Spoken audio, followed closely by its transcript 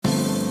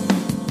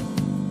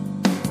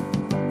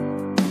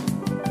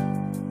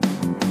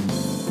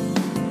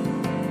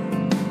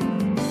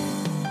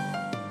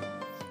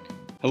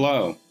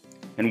Hello,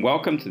 and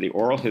welcome to the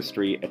Oral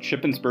History at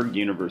Shippensburg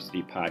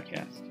University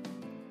podcast.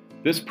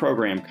 This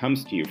program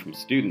comes to you from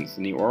students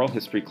in the oral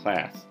history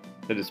class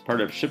that is part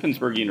of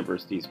Shippensburg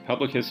University's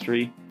Public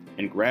History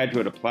and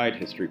Graduate Applied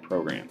History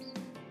programs.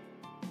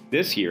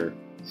 This year,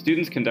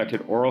 students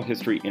conducted oral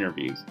history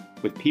interviews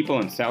with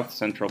people in South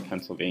Central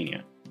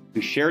Pennsylvania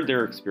who shared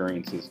their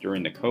experiences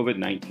during the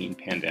COVID-19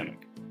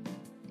 pandemic.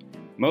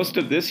 Most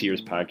of this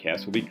year's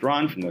podcast will be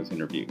drawn from those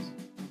interviews,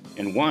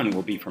 and one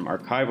will be from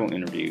archival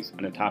interviews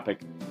on a topic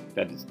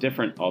that is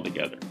different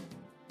altogether.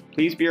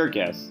 Please be our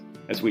guests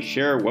as we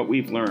share what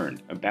we've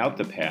learned about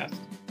the past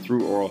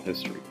through oral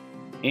history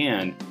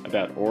and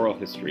about oral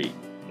history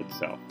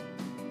itself.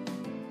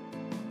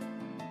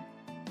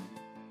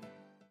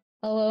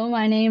 Hello,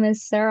 my name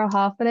is Sarah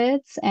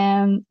Hoffeditz,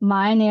 and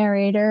my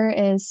narrator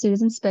is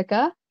Susan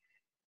Spica.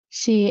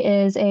 She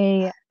is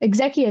a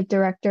executive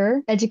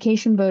director,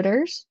 Education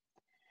Voters,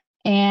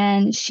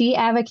 and she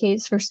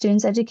advocates for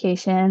students'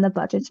 education and the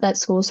budgets that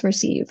schools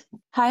receive.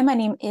 Hi, my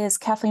name is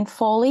Kathleen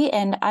Foley,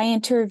 and I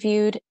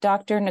interviewed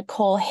Dr.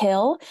 Nicole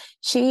Hill.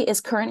 She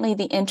is currently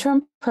the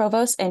interim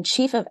provost and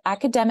chief of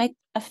academic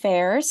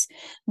affairs,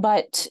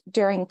 but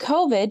during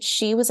COVID,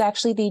 she was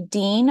actually the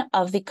dean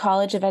of the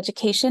College of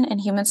Education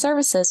and Human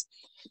Services.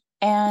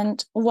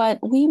 And what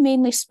we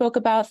mainly spoke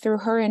about through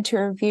her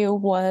interview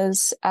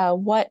was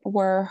what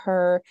were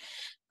her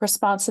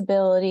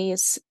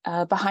responsibilities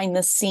behind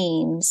the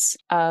scenes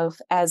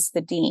as the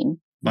dean.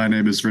 My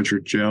name is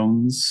Richard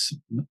Jones.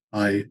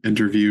 I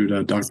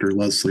interviewed Dr.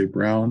 Leslie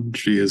Brown.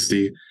 She is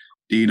the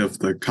dean of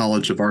the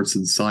College of Arts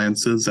and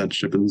Sciences at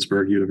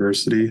Shippensburg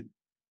University.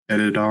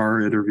 And in our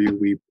interview,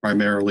 we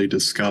primarily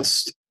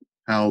discussed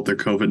how the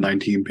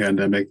COVID-19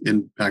 pandemic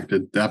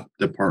impacted that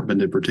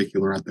department in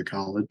particular at the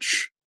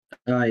college.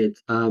 Hi,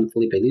 it's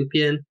Felipe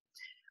Lupian.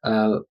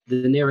 The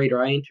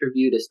narrator I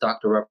interviewed is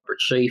Dr. Robert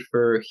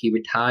Schaefer. He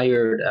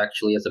retired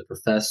actually as a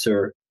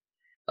professor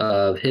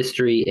of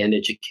history and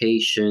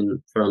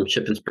education from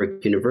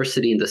Shippensburg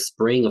University in the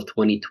spring of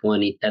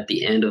 2020 at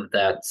the end of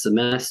that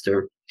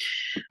semester.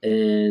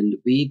 And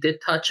we did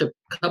touch a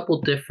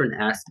couple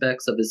different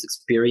aspects of his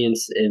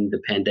experience in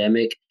the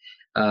pandemic,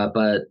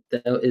 but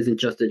that isn't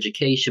just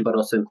education, but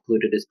also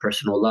included his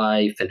personal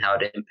life and how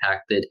it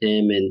impacted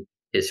him and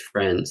his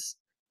friends.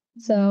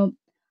 So,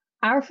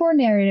 our four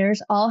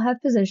narrators all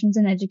have positions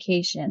in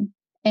education,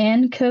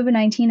 and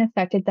COVID-19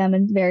 affected them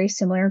in very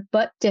similar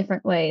but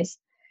different ways.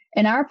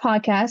 In our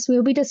podcast, we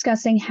will be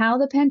discussing how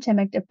the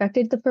pandemic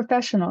affected the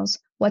professionals,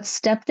 what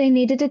steps they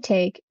needed to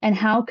take, and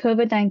how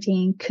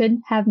COVID-19 could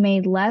have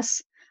made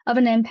less of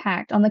an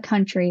impact on the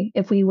country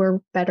if we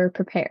were better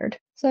prepared.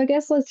 So I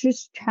guess let's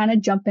just kind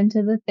of jump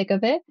into the thick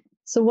of it.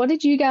 So what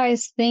did you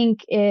guys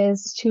think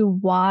as to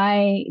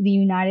why the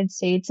United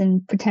States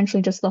and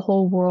potentially just the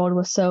whole world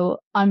was so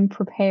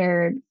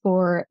unprepared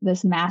for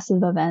this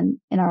massive event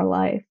in our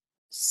life?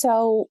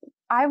 So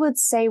I would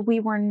say we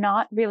were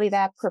not really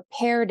that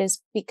prepared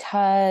is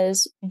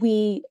because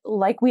we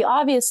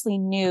obviously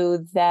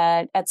knew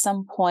that at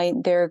some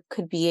point there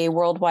could be a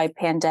worldwide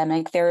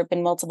pandemic. There have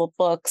been multiple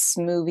books,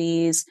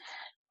 movies,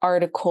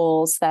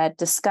 articles that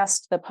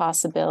discussed the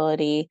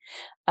possibility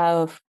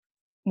of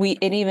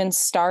it even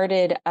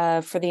started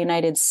for the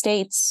United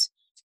States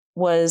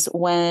was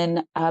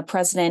when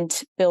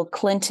President Bill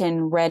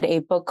Clinton read a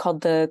book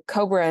called The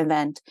Cobra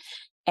Event.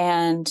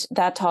 And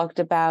that talked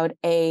about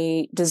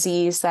a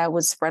disease that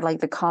would spread like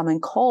the common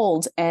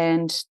cold.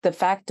 And the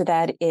fact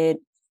that it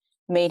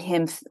made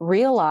him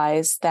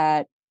realize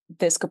that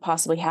this could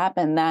possibly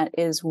happen, that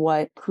is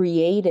what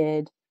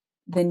created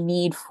the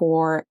need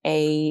for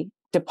a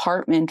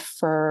department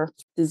for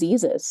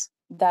diseases.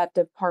 That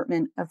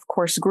department, of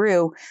course,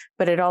 grew,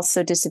 but it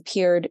also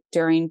disappeared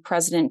during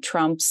President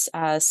Trump's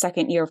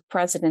second year of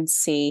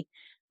presidency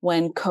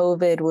when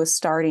COVID was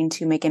starting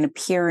to make an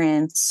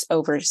appearance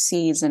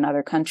overseas in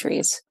other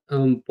countries.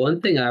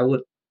 One thing I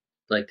would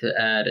like to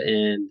add,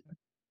 and,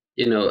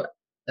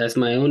 as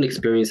my own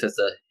experience as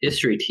a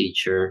history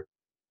teacher,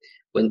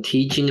 when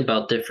teaching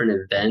about different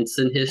events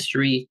in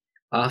history,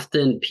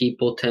 often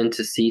people tend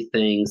to see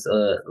things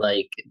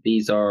like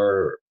these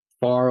are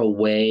far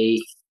away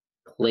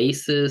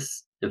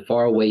places and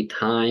far away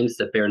times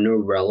that bear no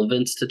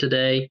relevance to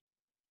today.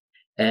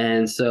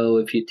 And so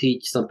if you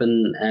teach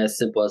something as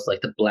simple as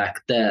like the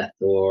Black Death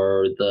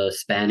or the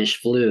Spanish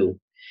flu,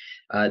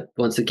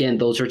 once again,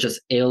 those are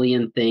just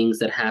alien things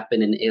that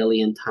happen in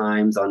alien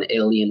times on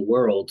alien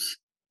worlds.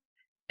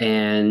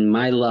 And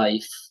my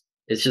life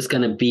is just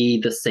going to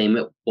be the same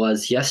it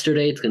was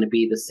yesterday. It's going to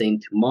be the same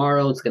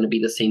tomorrow. It's going to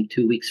be the same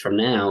 2 weeks from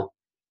now.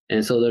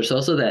 And so there's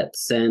also that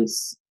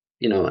sense,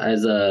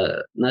 as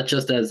not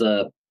just as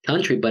a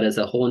country, but as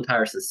a whole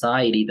entire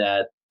society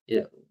that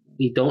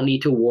we don't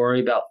need to worry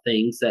about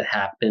things that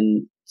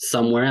happen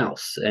somewhere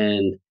else.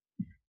 And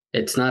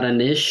it's not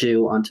an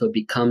issue until it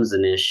becomes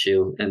an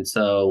issue. And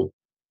so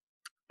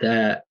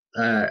that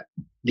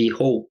the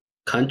whole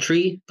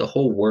country, the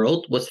whole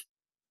world was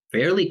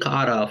fairly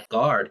caught off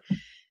guard.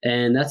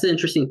 And that's the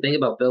interesting thing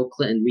about Bill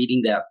Clinton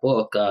reading that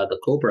book, The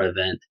Cobra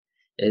Event,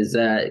 is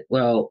that,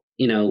 well,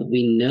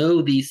 we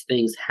know these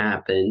things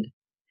happened.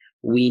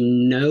 We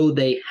know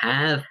they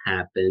have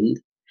happened,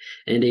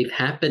 and they've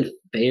happened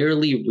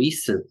fairly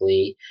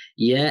recently.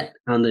 Yet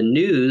on the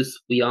news,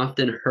 we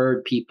often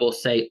heard people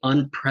say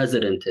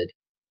unprecedented,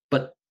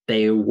 but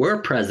they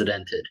were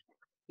precedented.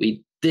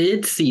 We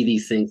did see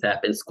these things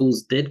happen.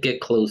 Schools did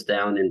get closed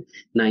down in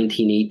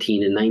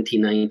 1918 and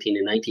 1919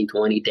 and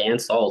 1920.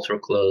 Dance halls were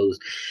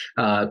closed.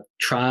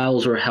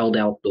 Trials were held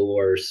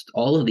outdoors.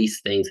 All of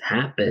these things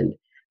happened.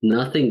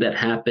 Nothing that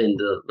happened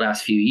the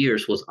last few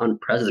years was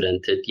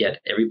unprecedented, yet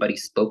everybody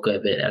spoke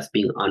of it as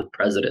being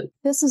unprecedented.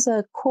 This is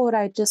a quote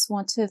I just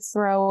want to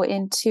throw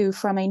into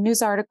from a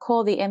news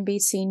article, the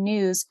NBC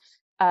News,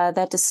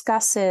 that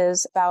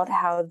discusses about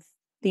how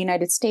the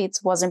United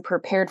States wasn't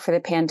prepared for the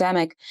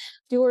pandemic.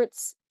 Stuart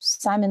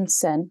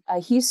Simonson,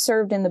 he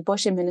served in the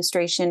Bush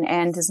administration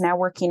and is now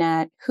working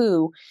at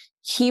WHO.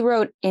 He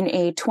wrote in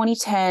a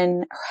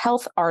 2010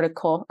 health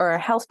article, or a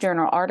Health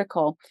Journal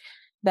article,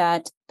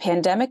 that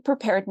pandemic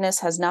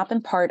preparedness has not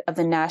been part of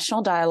the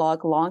national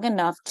dialogue long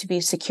enough to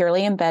be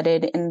securely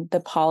embedded in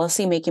the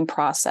policy-making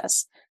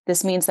process.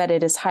 This means that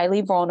it is highly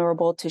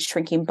vulnerable to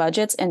shrinking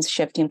budgets and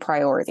shifting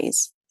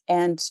priorities.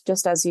 And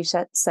just as you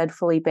said,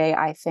 Felipe,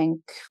 I think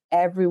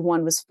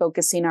everyone was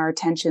focusing our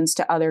attentions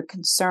to other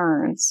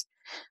concerns,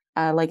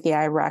 like the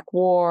Iraq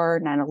War,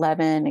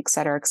 9/11,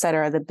 et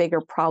cetera, the bigger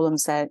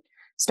problems that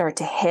start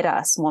to hit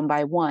us one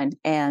by one.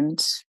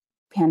 And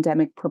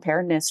pandemic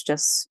preparedness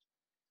just,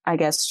 I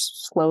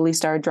guess, slowly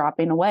started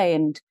dropping away.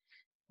 And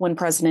when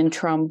President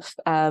Trump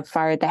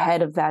fired the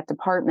head of that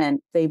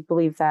department, they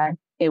believed that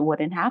it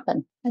wouldn't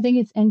happen. I think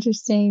it's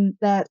interesting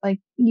that, like,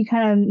 you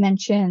kind of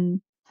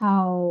mentioned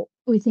how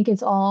we think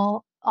it's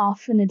all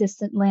off in a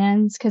distant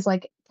lands. Because,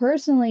 like,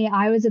 personally,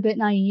 I was a bit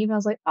naive. I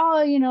was like,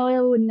 oh,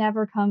 it would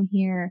never come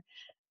here.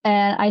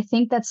 And I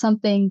think that's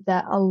something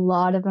that a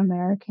lot of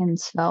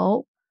Americans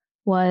felt,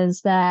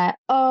 was that,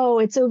 oh,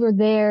 it's over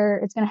there.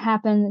 It's going to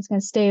happen. It's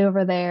going to stay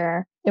over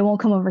there. It won't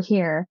come over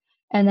here.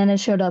 And then it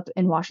showed up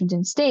in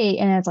Washington State.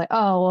 And it's like,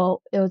 oh,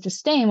 well, it'll just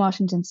stay in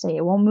Washington State.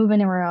 It won't move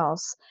anywhere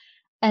else.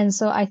 And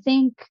so I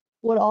think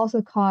what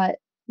also caught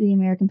the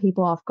American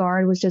people off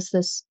guard was just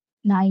this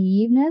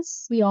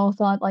naiveness. We all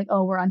thought, like,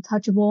 oh, we're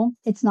untouchable.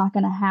 It's not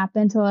going to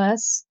happen to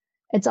us.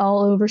 It's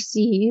all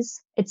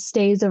overseas. It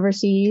stays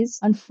overseas.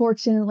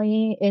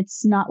 Unfortunately,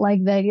 it's not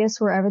like Vegas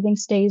where everything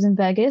stays in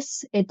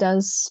Vegas. It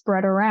does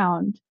spread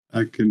around.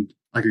 I can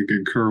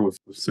concur with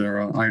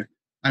Sarah.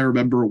 I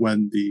remember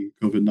when the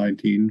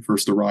COVID-19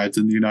 first arrived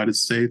in the United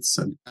States,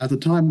 and at the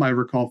time I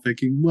recall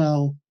thinking,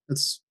 well,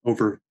 it's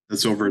over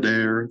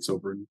there, it's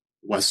over in the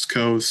West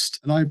Coast.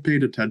 And I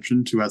paid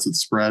attention to as it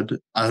spread.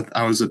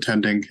 I was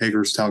attending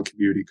Hagerstown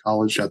Community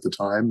College at the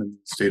time in the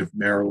state of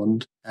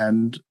Maryland,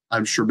 and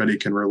I'm sure many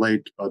can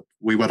relate, but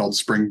we went on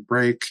spring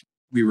break.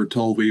 We were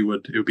told it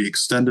would be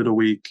extended a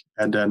week,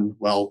 and then,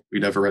 well, we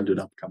never ended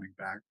up coming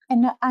back.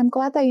 And I'm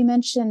glad that you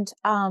mentioned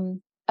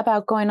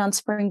about going on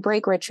spring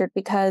break, Richard,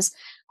 because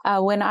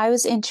when I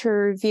was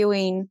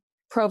interviewing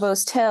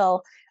Provost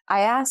Hill,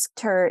 I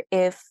asked her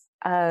if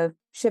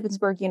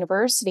Shippensburg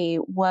University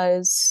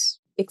was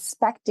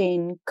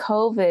expecting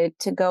COVID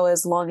to go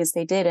as long as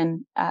they did,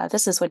 and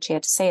this is what she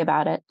had to say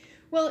about it.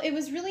 Well, it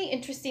was really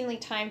interestingly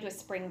timed with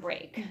spring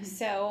break. Mm-hmm.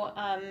 So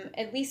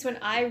at least when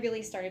I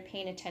really started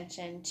paying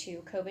attention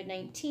to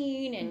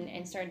COVID-19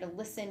 and started to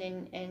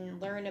listen and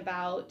learn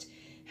about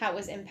how it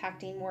was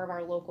impacting more of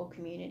our local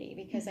community,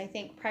 because I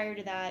think prior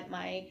to that,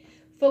 my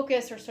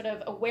focus or sort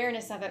of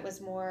awareness of it was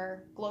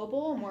more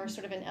global, more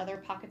sort of in other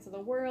pockets of the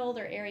world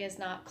or areas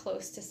not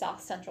close to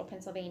South Central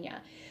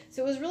Pennsylvania.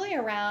 So it was really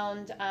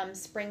around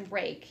spring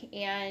break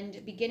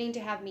and beginning to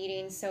have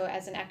meetings. So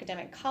as an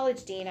academic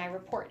college dean, I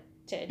reported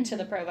to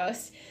the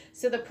provost.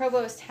 So the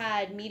provost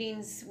had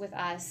meetings with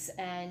us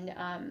and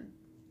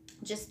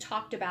just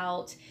talked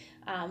about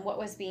what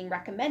was being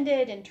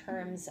recommended in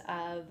terms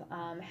of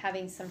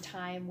having some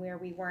time where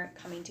we weren't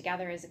coming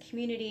together as a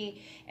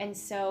community, and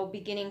so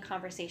beginning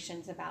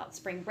conversations about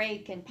spring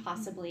break and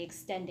possibly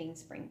extending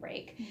spring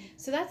break.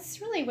 So that's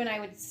really when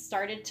I would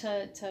started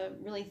to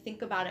really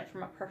think about it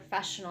from a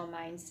professional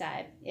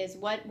mindset, is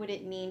what would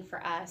it mean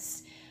for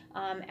us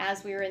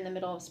as we were in the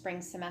middle of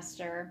spring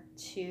semester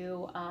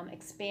to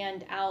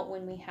expand out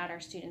when we had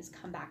our students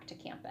come back to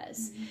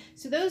campus. Mm-hmm.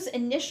 So those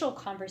initial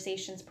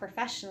conversations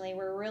professionally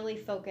were really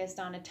focused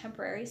on a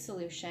temporary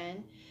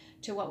solution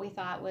to what we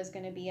thought was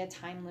going to be a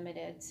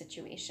time-limited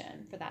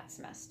situation for that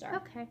semester.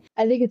 Okay.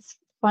 I think it's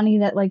funny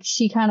that, like,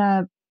 she kind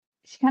of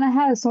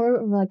had a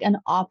sort of like an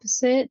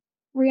opposite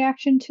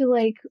reaction to,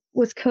 like,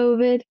 with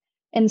COVID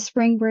and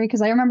spring break.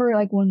 Because I remember,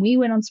 like, when we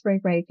went on spring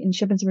break in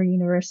Shippensburg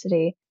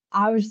University,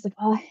 I was just like,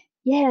 oh,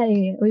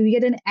 yay, we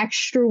get an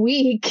extra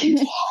week.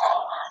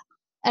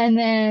 And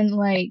then,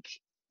 like,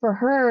 for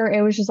her,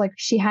 it was just like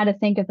she had to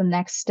think of the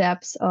next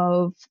steps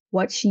of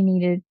what she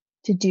needed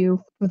to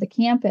do for the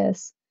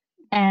campus.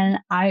 And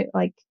I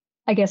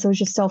guess it was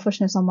just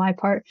selfishness on my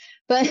part.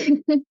 But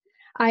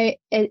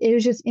it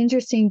was just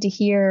interesting to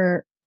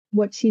hear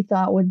what she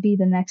thought would be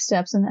the next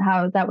steps and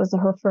how that was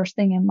her first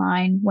thing in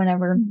mind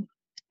whenever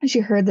she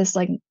heard this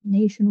like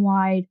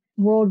nationwide,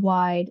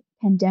 worldwide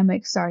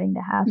pandemic starting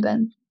to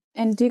happen.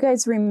 And do you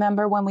guys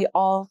remember when we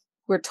all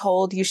were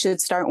told you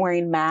should start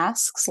wearing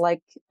masks?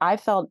 Like, I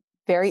felt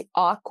very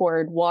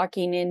awkward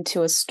walking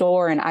into a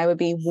store, and I would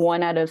be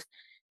one out of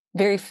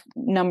very few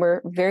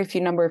number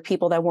of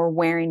people that were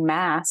wearing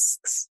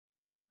masks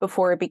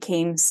before it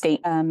became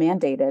state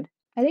mandated.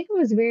 I think it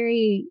was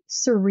very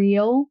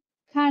surreal,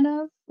 kind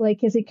of like,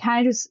 because it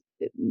kind of just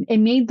it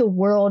made the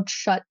world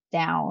shut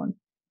down,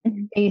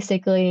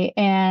 basically.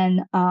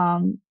 And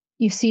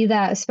you see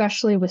that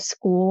especially with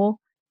school,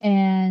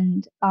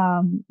 and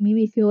made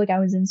me feel like I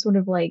was in sort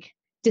of like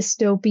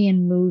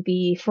dystopian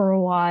movie for a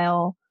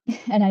while,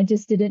 and I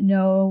just didn't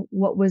know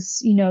what was,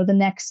 the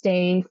next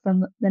day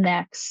from the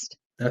next.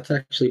 That's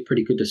actually a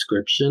pretty good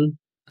description.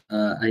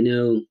 I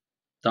know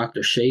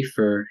Dr.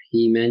 Schaefer,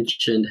 he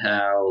mentioned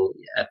how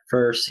at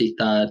first he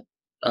thought,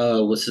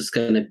 oh, was this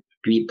going to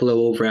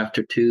blow over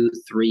after 2,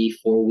 3,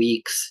 4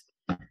 weeks?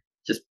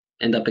 Just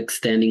end up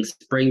extending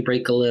spring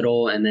break a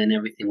little, and then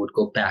everything would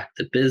go back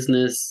to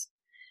business.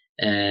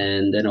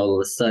 And then all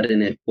of a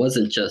sudden, it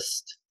wasn't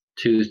just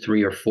 2,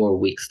 3, or 4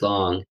 weeks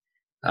long.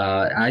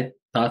 I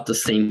thought the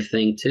same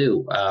thing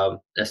too.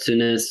 As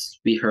soon as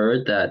we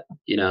heard that,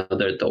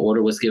 the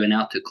order was given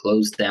out to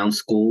close down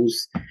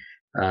schools,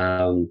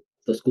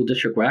 the school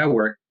district where I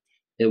work,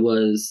 it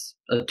was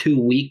a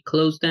 2-week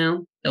close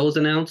down that was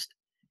announced.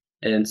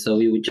 And so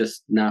we would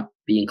just not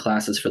be in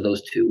classes for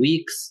those 2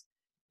 weeks.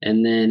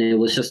 And then it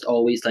was just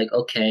always like,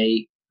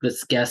 okay,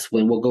 let's guess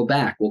when we'll go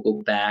back. We'll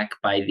go back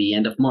by the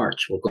end of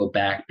March. We'll go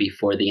back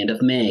before the end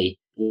of May.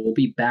 We'll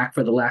be back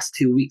for the last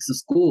 2 weeks of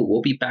school.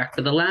 We'll be back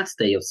for the last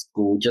day of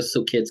school, just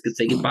so kids could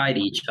say goodbye to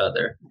each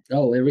other.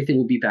 Oh, everything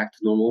will be back to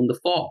normal in the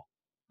fall.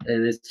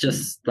 And it's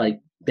just like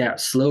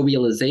that slow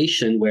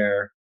realization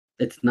where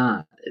it's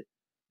not.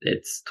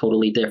 It's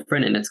totally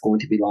different, and it's going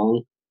to be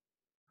long.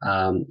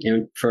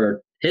 And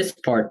for his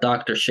part,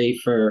 Dr.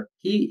 Schaefer,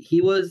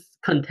 he was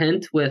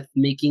content with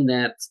making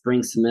that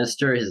spring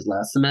semester his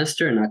last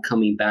semester and not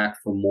coming back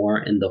for more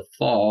in the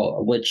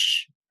fall,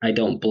 which I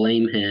don't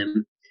blame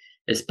him,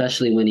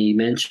 especially when he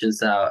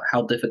mentions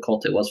how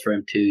difficult it was for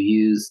him to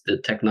use the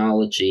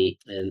technology.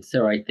 And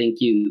Sarah, I think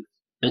you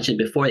mentioned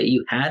before that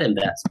you had him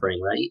that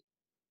spring, right?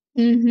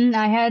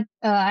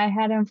 I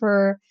had him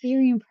for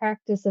theory and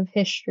practice of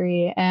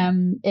history.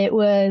 It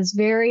was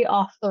very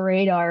off the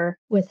radar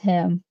with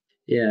him.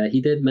 Yeah,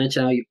 he did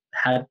mention how you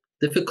had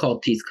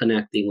difficulties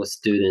connecting with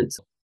students.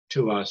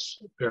 To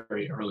us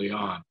very early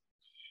on.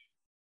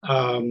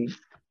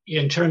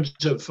 In terms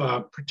of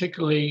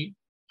particularly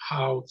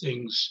how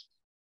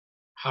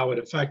it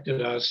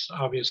affected us,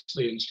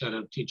 obviously, instead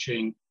of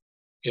teaching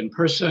in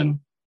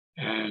person,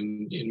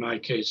 and in my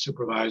case,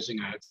 supervising,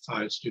 I had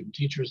 5 student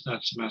teachers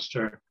that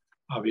semester.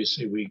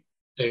 Obviously,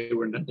 they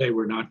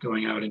were not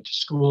going out into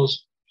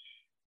schools.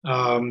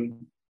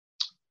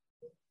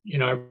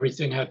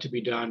 Everything had to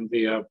be done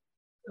via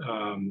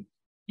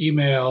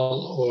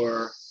email,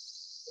 or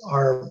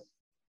our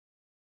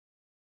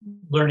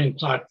learning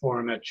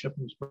platform at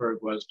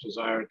Shippensburg was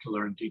Desire to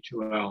Learn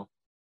D2L.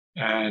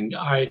 And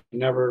I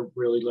never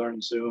really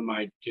learned Zoom.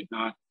 I did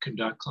not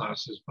conduct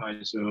classes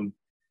by Zoom.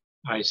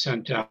 I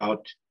sent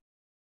out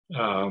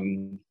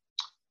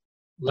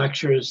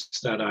lectures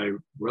that I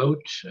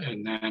wrote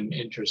and then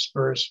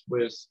interspersed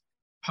with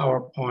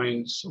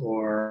PowerPoints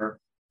or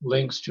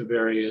links to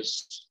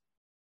various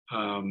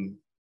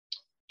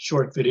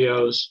short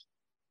videos.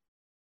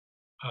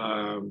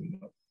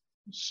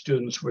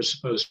 Students were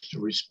supposed to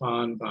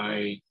respond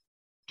by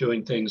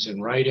doing things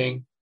in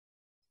writing,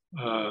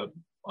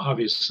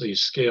 obviously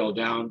scaled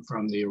down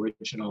from the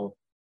original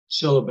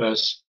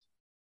syllabus.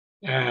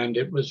 And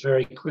it was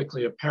very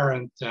quickly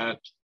apparent that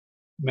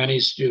many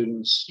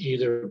students,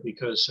 either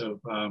because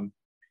of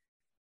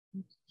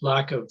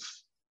lack of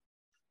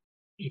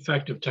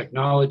effective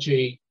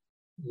technology,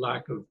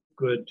 lack of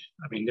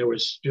there were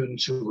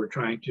students who were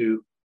trying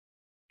to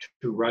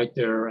write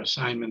their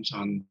assignments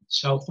on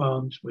cell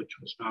phones, which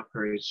was not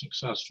very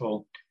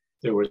successful.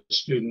 There were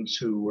students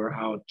who were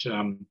out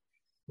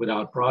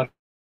without broadband,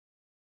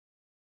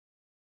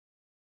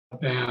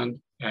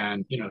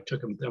 and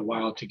took them a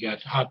while to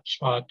get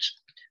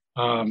hotspots.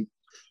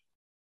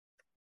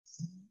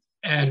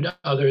 And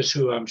others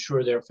who I'm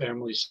sure their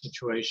family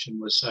situation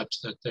was such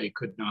that they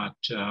could not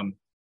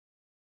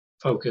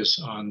focus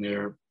on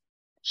their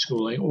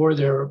schooling, or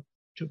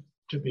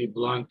to be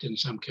blunt, in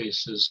some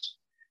cases,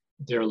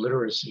 their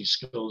literacy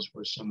skills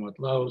were somewhat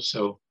low.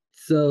 So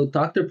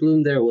Dr.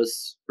 Bloom there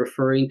was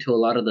referring to a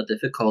lot of the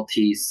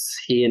difficulties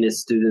he and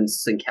his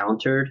students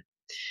encountered.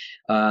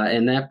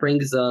 And that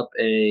brings up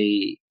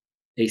a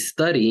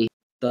study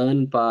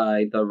done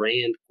by the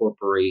RAND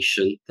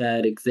Corporation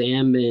that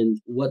examined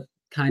what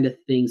kind of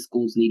things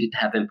schools needed to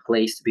have in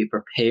place to be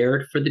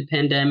prepared for the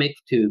pandemic,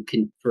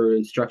 for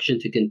instruction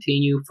to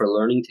continue, for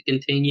learning to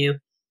continue.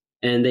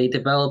 And they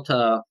developed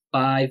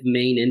 5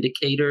 main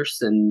indicators,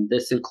 and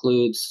this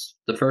includes,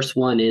 the first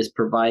one is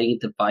providing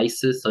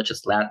devices such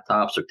as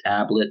laptops or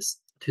tablets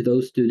to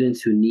those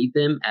students who need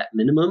them at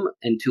minimum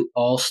and to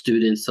all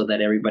students so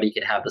that everybody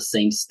could have the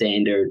same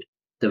standard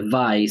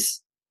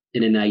device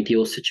in an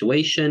ideal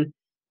situation.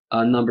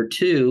 Number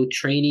two,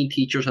 training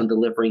teachers on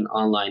delivering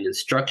online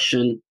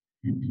instruction.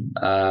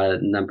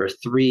 Number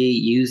three,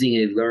 using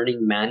a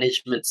learning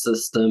management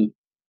system.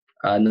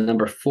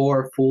 Number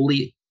four,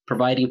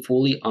 providing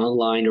fully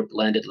online or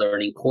blended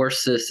learning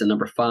courses. And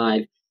number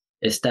five,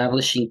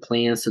 establishing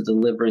plans to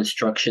deliver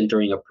instruction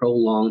during a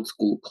prolonged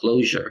school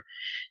closure.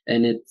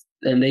 And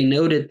they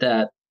noted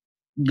that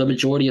the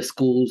majority of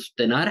schools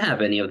did not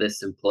have any of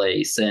this in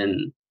place.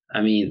 And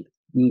I mean,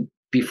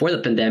 before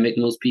the pandemic,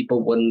 most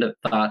people wouldn't have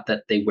thought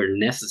that they were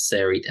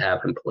necessary to have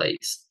in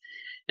place.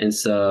 And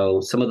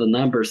so some of the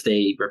numbers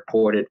they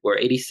reported were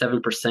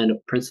 87%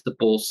 of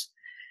principals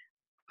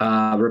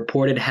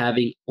reported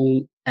having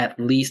at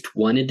least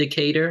one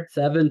indicator.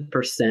 7%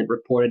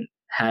 reported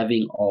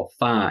having all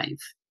 5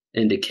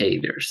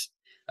 indicators.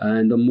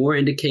 And the more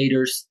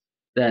indicators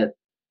that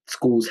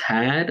schools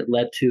had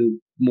led to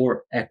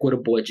more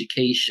equitable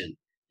education.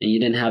 And you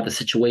didn't have the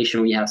situation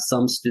where you have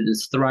some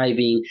students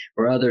thriving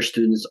or other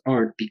students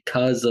aren't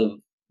because of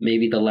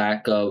maybe the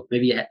lack of,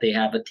 maybe they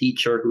have a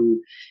teacher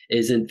who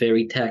isn't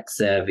very tech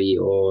savvy,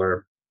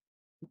 or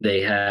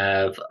they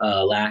have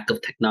a lack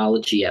of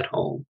technology at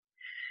home.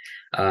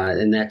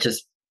 And that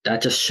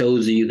just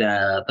shows you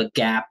the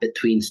gap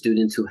between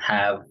students who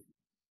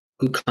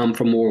come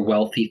from more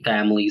wealthy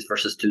families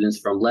versus students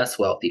from less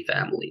wealthy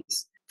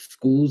families.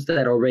 Schools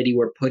that already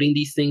were putting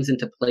these things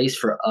into place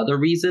for other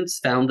reasons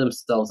found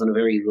themselves in a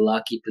very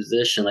lucky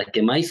position. Like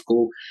in my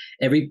school,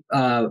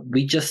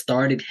 we just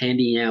started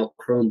handing out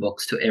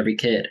Chromebooks to every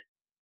kid.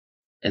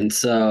 And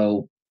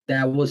so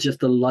that was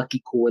just a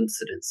lucky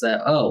coincidence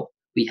that,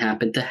 we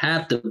happen to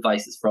have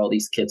devices for all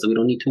these kids, so we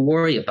don't need to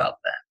worry about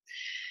that.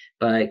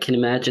 But I can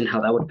imagine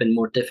how that would have been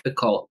more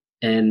difficult.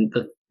 And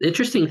the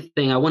interesting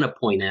thing I want to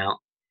point out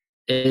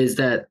is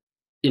that,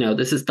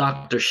 this is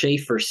Dr.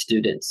 Schaefer's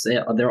students.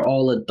 They're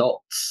all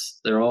adults.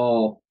 They're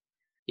all,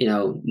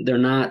 they're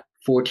not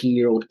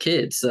 14-year-old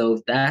kids. So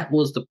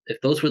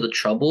if those were the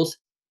troubles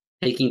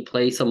taking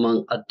place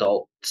among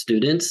adult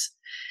students,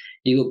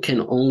 you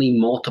can only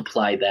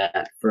multiply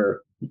that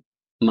for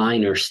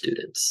minor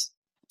students.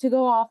 To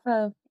go off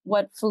of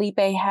what Felipe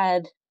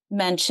had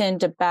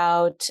mentioned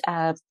about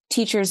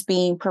teachers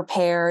being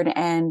prepared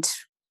and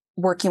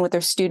working with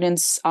their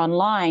students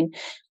online,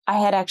 I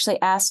had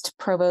actually asked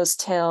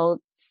Provost Hill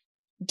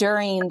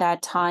during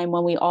that time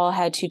when we all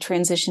had to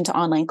transition to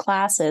online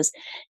classes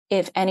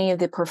if any of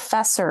the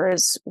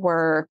professors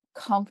were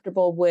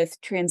comfortable with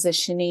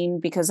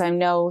transitioning, because I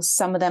know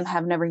some of them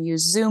have never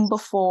used Zoom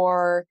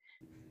before.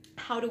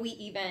 How do we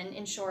even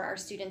ensure our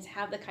students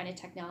have the kind of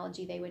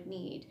technology they would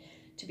need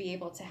to be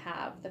able to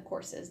have the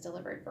courses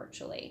delivered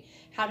virtually?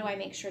 How do I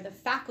make sure the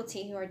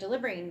faculty who are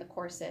delivering the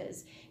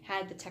courses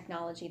had the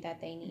technology that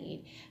they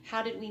need?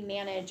 How did we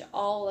manage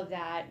all of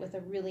that with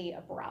a really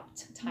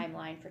abrupt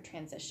timeline for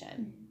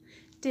transition?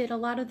 Did a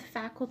lot of the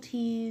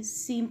faculties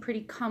seem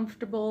pretty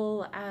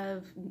comfortable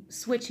of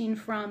switching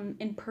from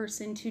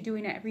in-person to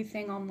doing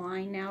everything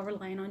online now,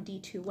 relying on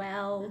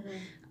D2L,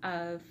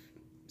 of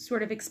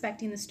sort of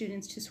expecting the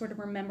students to sort of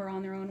remember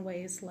on their own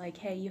ways, like,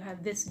 hey, you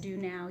have this due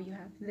now, you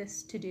have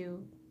this to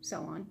do,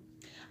 so on?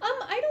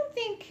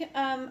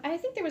 I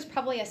think there was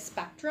probably a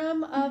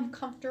spectrum of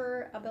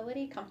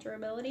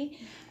comfortability.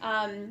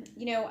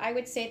 I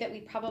would say that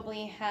we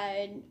probably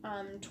had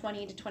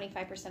 20 to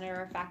 25% of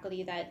our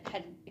faculty that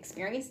had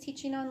experience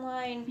teaching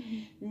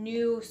online,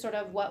 knew sort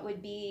of what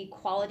would be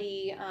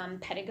quality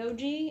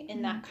pedagogy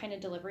in that kind of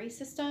delivery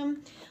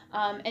system.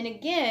 And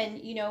again,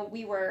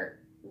 we were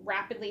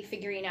rapidly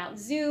figuring out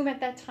Zoom at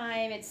that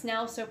time. It's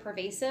now so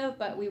pervasive,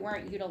 but we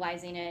weren't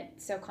utilizing it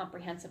so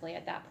comprehensively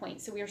at that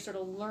point. So we were sort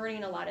of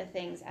learning a lot of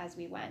things as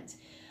we went.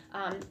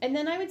 And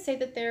then I would say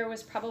that there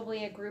was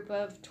probably a group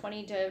of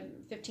 20 to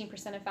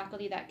 15% of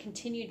faculty that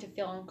continued to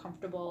feel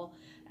uncomfortable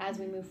as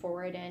we move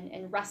forward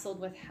and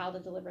wrestled with how to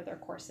deliver their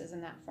courses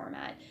in that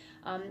format.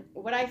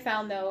 What I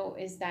found, though,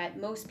 is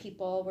that most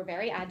people were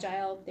very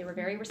agile. They were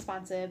very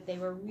responsive. They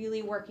were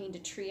really working to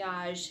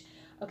triage,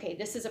 okay,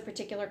 this is a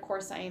particular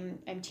course I'm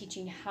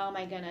teaching. How am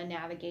I going to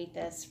navigate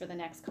this for the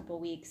next couple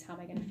of weeks? How am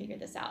I going to figure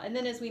this out? And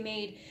then as we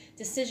made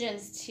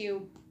decisions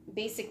to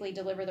basically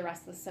deliver the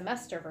rest of the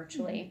semester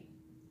virtually,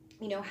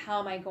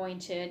 how am I going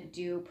to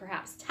do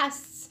perhaps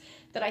tests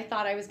that I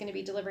thought I was going to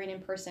be delivering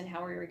in person?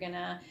 How are we going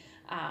to,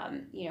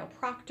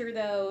 proctor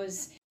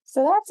those?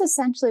 So that's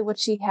essentially what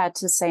she had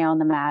to say on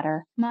the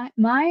matter. My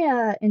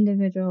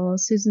individual,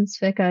 Susan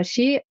Svicka,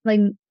 she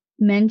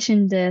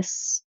mentioned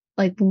this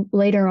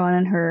later on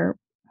in her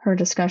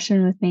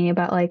discussion with me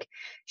about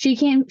she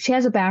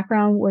has a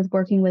background with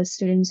working with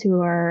students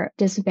who are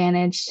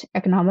disadvantaged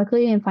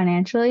economically and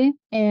financially.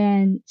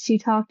 And she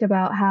talked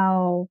about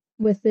how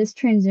with this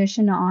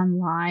transition to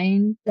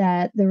online,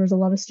 that there was a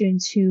lot of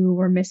students who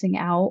were missing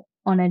out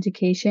on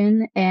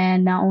education.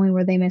 And not only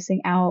were they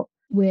missing out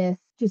with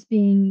just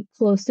being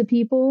close to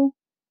people,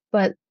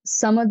 but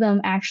some of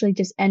them actually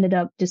just ended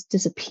up just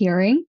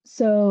disappearing.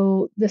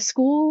 So the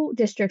school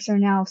districts are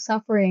now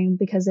suffering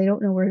because they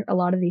don't know where a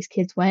lot of these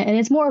kids went. And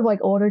it's more of like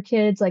older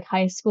kids, like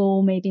high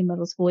school, maybe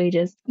middle school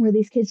ages, where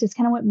these kids just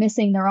kind of went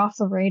missing. They're off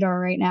the radar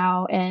right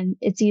now. And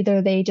it's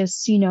either they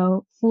just,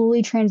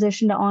 fully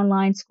transitioned to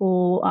online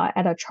school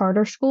at a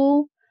charter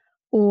school,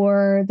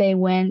 or they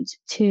went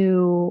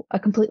to a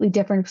completely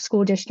different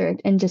school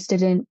district and just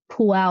didn't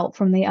pull out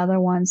from the other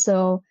one.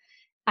 So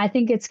I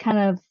think it's kind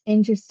of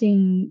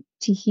interesting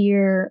to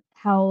hear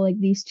how like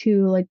these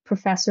two like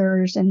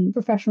professors and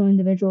professional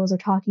individuals are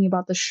talking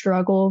about the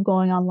struggle of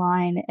going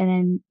online, and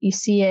then you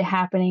see it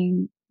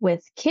happening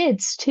with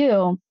kids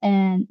too.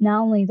 And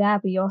not only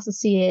that, but you also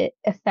see it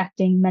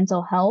affecting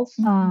mental health.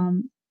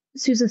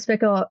 Susan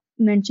Spickle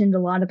mentioned a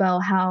lot about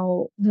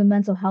how the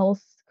mental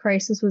health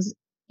crisis was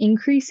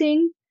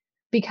increasing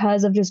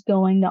because of just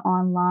going to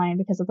online,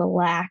 because of the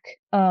lack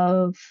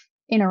of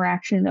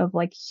interaction of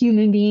like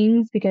human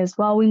beings, because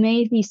while we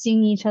may be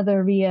seeing each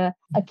other via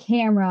a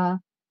camera,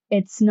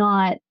 it's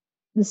not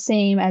the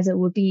same as it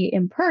would be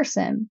in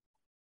person.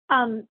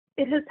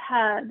 It has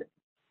had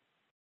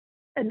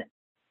an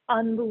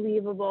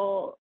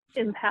unbelievable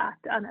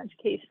impact on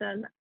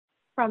education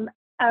from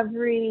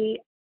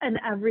every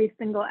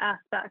single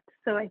aspect.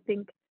 So I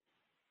think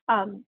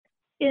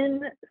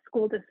in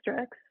school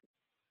districts,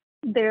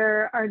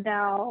 there are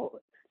now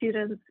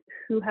students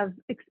who have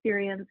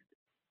experienced,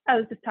 I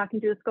was just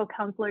talking to a school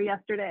counselor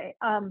yesterday,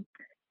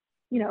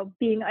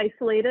 being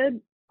isolated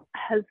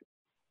has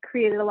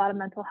created a lot of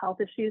mental health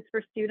issues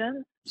for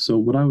students. So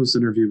when I was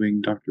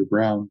interviewing Dr.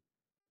 Brown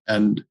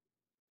and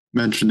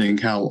mentioning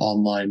how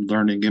online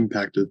learning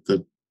impacted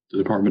the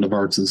Department of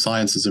Arts and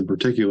Sciences in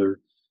particular,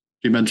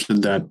 she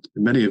mentioned that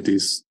in many of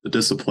the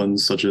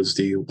disciplines, such as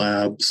the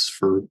labs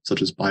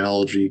such as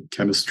biology,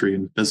 chemistry,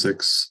 and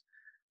physics,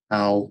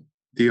 how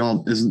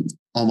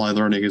online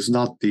learning is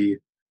not the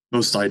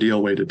most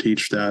ideal way to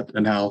teach that,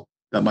 and how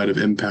that might have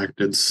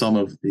impacted some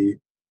of the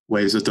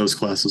ways that those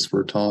classes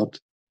were taught.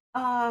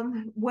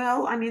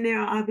 Well, I mean, there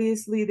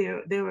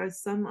are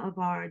some of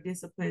our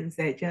disciplines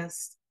that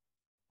just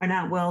are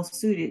not well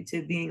suited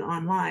to being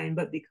online,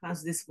 but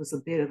because this was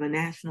a bit of a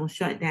national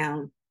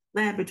shutdown,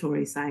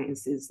 laboratory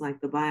sciences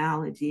like the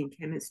biology and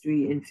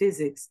chemistry and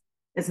physics,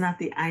 it's not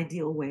the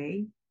ideal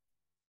way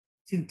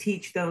to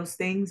teach those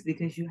things,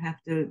 because you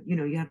have to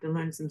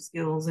learn some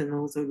skills, and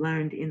those are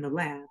learned in the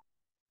lab.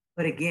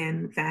 But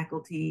again,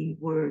 faculty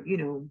were,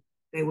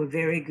 they were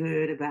very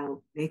good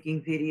about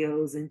making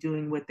videos and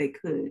doing what they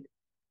could.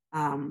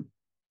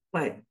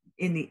 But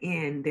in the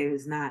end,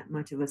 there's not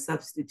much of a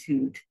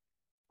substitute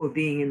for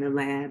being in the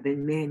lab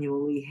and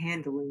manually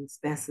handling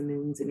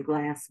specimens and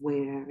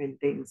glassware and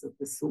things of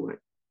the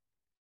sort.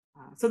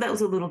 So that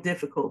was a little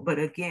difficult. But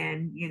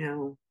again,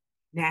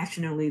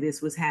 nationally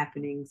this was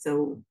happening.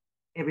 So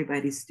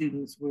everybody's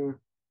students were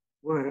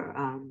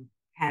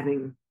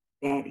having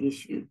that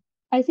issue.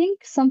 I think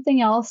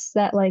something else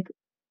that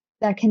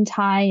can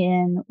tie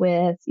in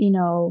with,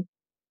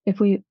 if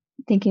we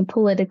thinking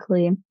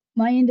politically,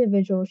 my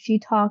individual, she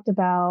talked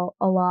about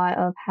a lot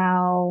of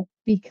how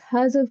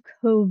because of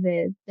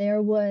COVID,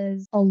 there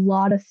was a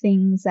lot of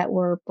things that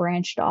were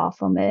branched off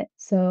from it.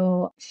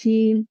 So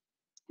she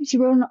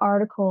wrote an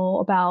article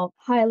about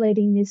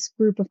highlighting this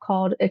group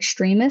called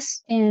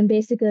extremists. And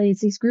basically, it's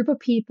this group of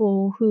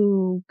people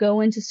who go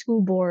into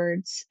school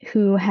boards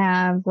who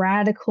have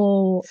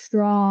radical,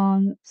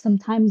 strong,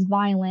 sometimes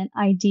violent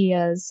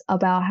ideas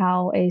about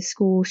how a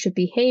school should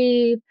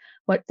behave,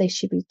 what they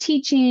should be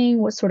teaching,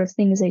 what sort of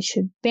things they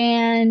should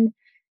ban,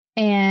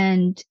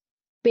 and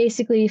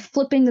basically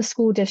flipping the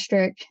school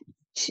district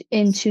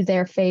into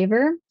their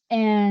favor.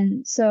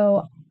 And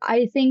so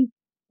I think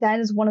that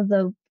is one of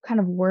the kind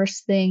of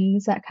worst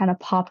things that kind of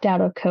popped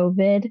out of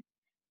COVID,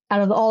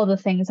 out of all of the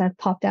things that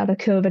popped out of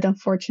COVID,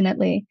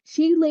 unfortunately.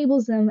 She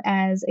labels them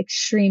as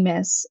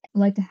extremists. I'd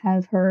like to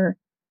have her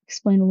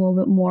explain a little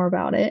bit more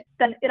about it.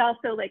 Then it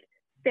also,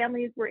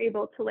 families were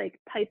able to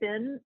type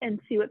in and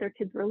see what their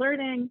kids were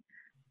learning.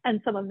 And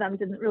some of them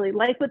didn't really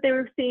like what they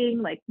were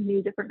seeing,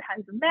 knew different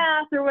kinds of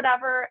math or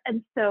whatever.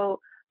 And so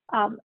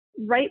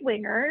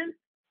right-wingers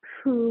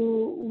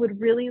who would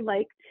really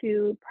like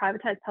to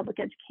privatize public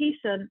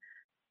education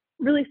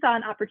really saw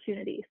an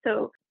opportunity.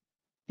 So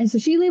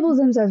she labels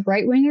them as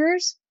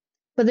right-wingers,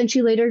 but then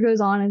she later goes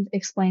on and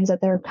explains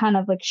that they're kind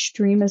of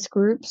extremist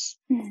groups.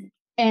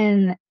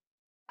 And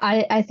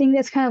I think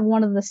that's kind of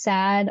one of the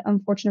sad,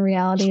 unfortunate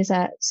realities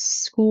that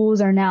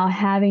schools are now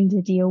having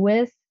to deal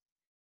with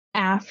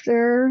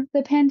after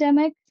the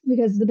pandemic,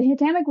 because the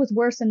pandemic was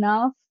worse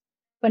enough,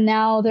 but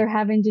now they're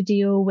having to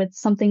deal with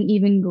something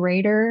even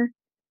greater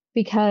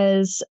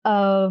because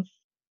of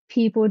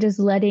people just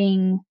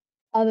letting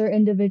other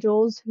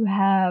individuals who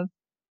have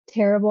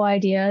terrible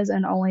ideas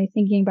and only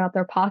thinking about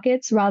their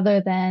pockets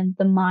rather than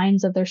the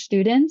minds of their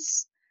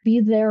students be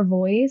their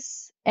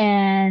voice,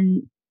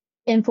 and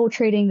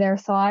infiltrating their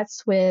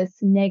thoughts with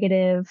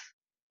negative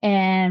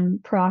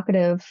and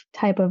provocative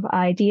type of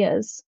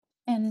ideas.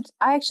 And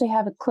I actually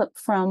have a clip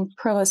from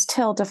Provost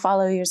Till to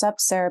follow yours up,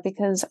 Sarah,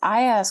 because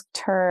I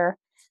asked her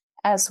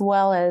as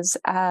well as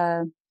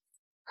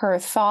her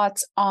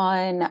thoughts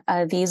on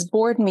these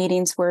board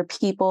meetings where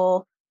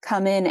people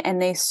come in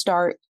and they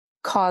start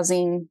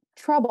causing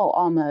trouble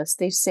almost.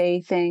 They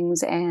say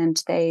things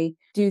and they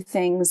do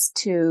things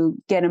to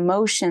get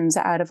emotions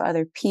out of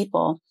other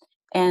people.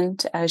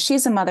 And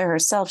she's a mother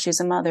herself. She's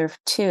a mother of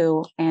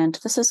two. And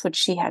this is what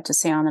she had to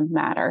say on the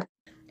matter.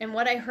 And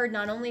what I heard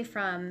not only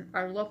from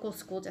our local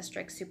school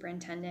district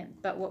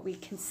superintendent, but what we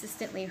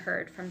consistently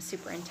heard from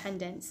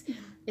superintendents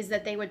is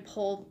that they would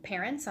poll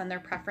parents on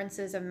their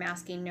preferences of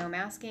masking, no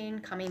masking,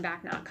 coming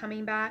back, not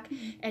coming back,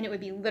 and it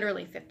would be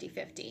literally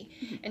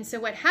 50-50. And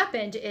so what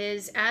happened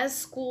is as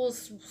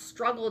schools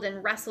struggled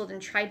and wrestled and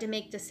tried to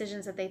make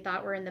decisions that they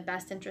thought were in the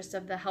best interest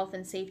of the health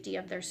and safety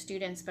of their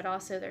students, but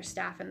also their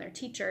staff and their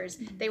teachers,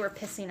 they were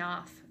pissing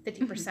off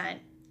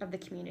 50% of the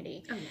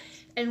community. Oh, yes.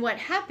 And what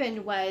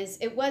happened was,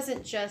 it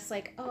wasn't just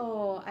like,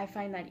 oh, I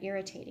find that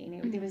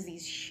irritating. There was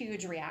these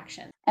huge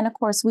reactions. And of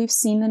course, we've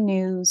seen the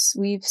news.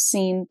 We've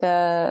seen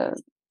the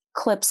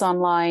clips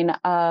online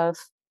of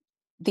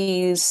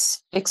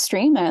these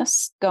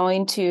extremists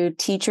going to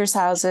teachers'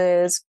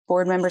 houses,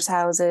 board members'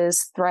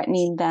 houses,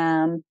 threatening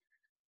them,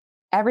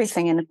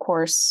 everything. And of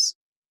course,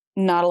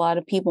 not a lot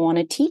of people want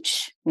to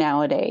teach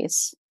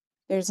nowadays.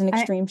 There's an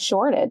extreme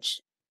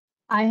shortage.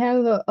 I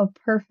have a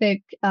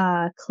perfect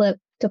clip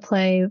to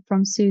play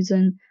from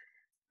Susan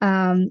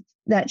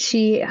that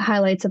she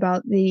highlights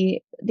about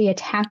the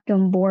attack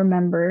on board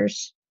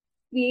members.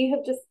 We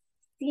have just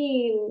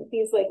seen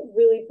these like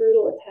really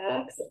brutal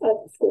attacks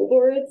on school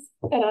boards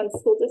and on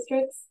school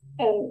districts,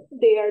 and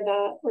they are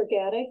not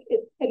organic.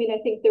 I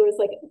think there was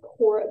like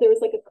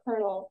a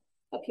kernel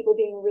of people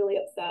being really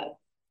upset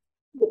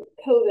with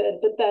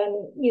COVID, but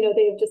then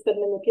they've just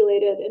been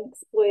manipulated and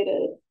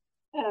exploited.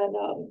 And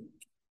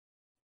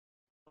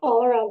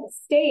all around the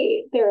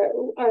state, there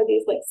are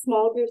these like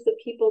small groups of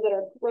people that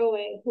are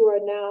growing who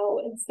are now,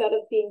 instead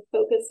of being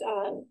focused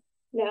on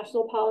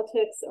national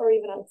politics or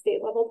even on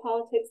state level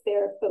politics,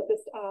 they're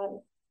focused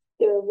on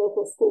their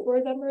local school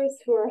board members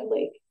who are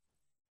like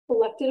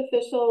elected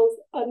officials,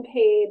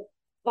 unpaid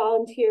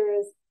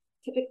volunteers,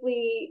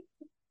 typically,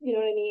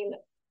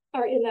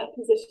 are in that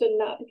position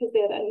not because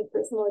they have any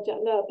personal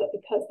agenda, but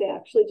because they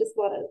actually just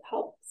want to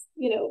help,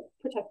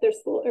 protect their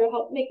school or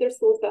help make their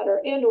schools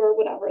better and or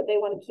whatever they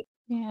want to keep.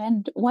 Yeah,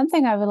 and one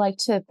thing I would like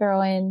to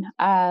throw in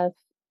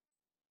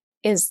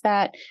is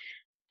that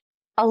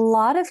a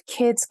lot of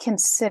kids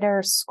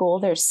consider school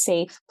their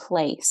safe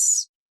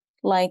place.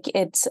 Like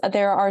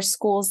there are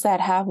schools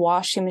that have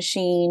washing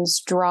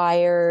machines,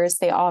 dryers.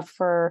 They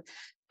offer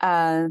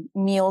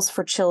meals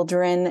for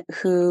children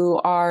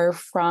who are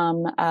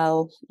from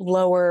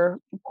lower,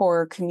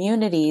 poorer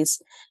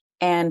communities,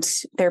 and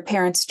their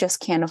parents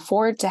just can't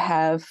afford to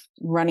have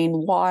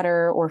running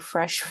water or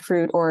fresh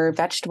fruit or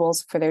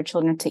vegetables for their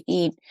children to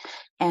eat.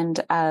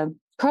 And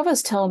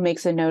Provost Hill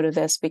makes a note of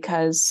this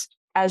because,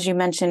 as you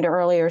mentioned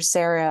earlier,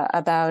 Sarah,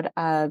 about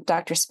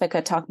Dr.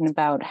 Spica talking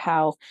about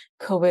how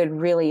COVID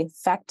really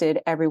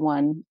affected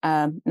everyone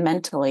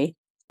mentally.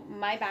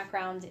 My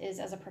background is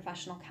as a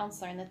professional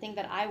counselor, and the thing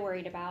that I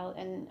worried about,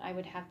 and I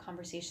would have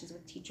conversations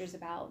with teachers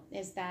about,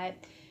 is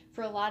that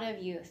for a lot of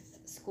youth,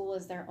 school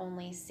is their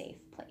only safe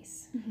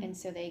place. Mm-hmm. And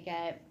so they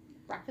get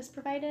breakfast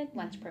provided,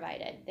 lunch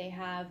provided. They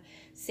have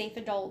safe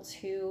adults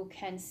who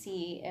can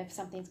see if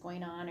something's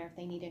going on or if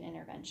they need an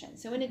intervention.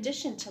 So in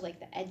addition to like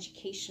the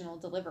educational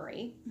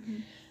delivery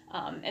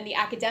and the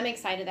academic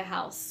side of the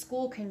house,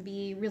 school can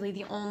be really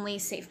the only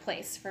safe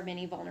place for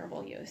many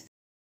vulnerable youth.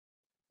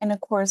 And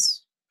of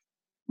course,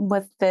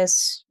 with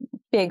this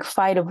big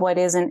fight of what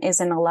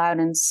isn't allowed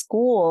in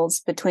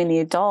schools between the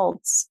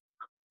adults,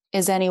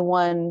 is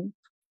anyone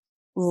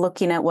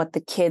looking at what the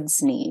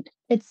kids need?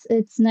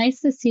 It's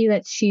nice to see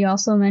that she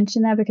also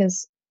mentioned that,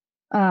 because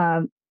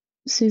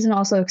Susan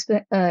also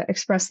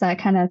expressed that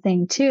kind of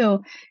thing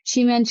too.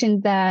 She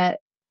mentioned that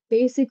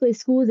basically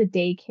school is a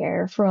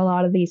daycare for a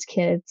lot of these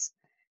kids,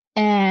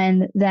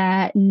 and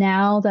that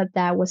now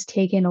that was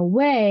taken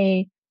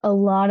away, a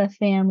lot of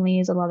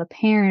families, a lot of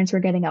parents were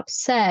getting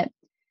upset.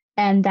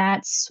 And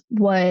that's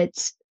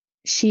what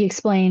she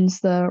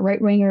explains the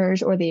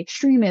right-wingers or the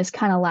extremists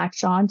kind of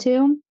latched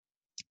onto.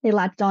 They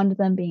latched onto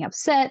them being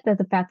upset that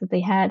the fact that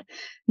they had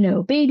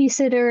no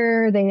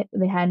babysitter,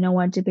 they had no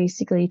one to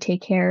basically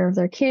take care of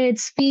their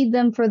kids, feed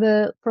them for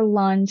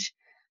lunch,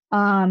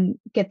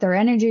 get their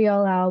energy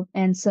all out.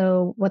 And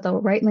so what the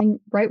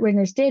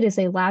right-wingers did is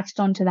they latched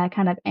onto that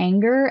kind of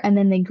anger, and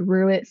then they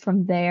grew it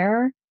from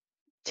there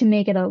to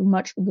make it a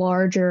much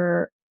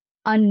larger,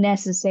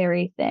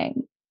 unnecessary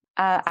thing.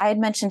 I had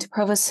mentioned to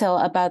Provost Hill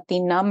about the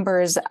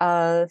numbers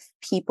of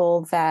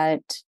people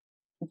that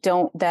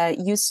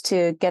used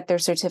to get their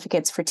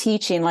certificates for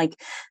teaching. Like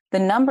the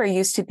number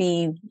used to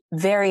be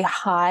very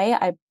high.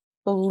 I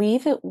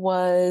believe it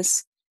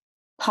was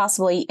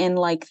possibly in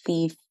like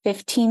the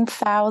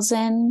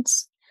 15,000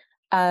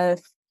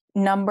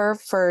 number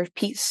for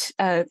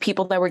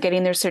people that were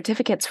getting their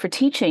certificates for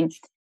teaching.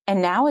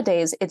 And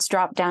nowadays it's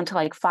dropped down to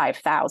like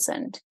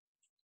 5,000.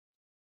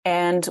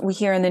 And we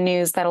hear in the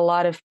news that a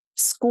lot of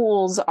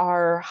schools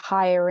are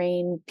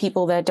hiring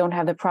people that don't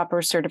have the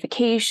proper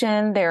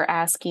certification. They're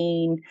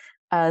asking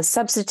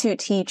substitute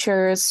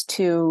teachers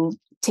to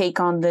take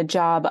on the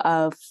job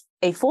of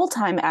a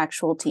full-time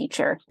actual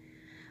teacher.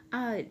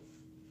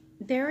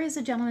 There is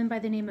a gentleman by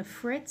the name of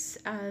Fritz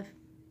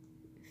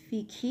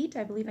Fikit,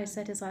 I believe I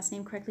said his last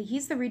name correctly.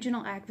 He's the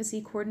regional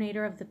advocacy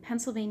coordinator of the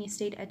Pennsylvania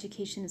State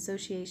Education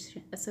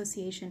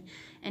Association,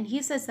 and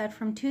he says that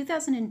from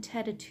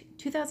 2010 to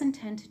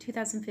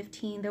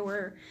 2015, there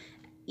were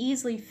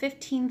easily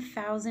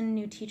 15,000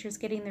 new teachers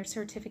getting their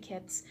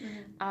certificates.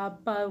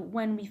 But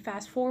when we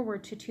fast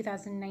forward to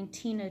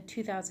 2019 to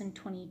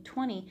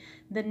 2020,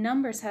 the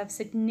numbers have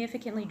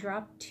significantly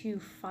dropped to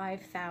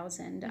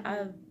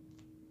 5,000.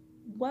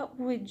 What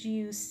would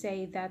you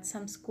say that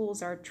some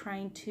schools are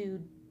trying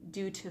to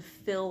do to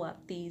fill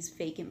up these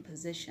vacant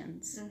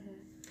positions?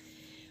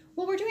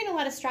 Well, we're doing a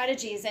lot of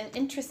strategies, and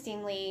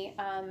interestingly,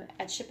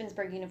 at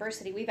Shippensburg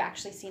University, we've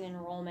actually seen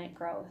enrollment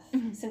growth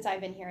since I've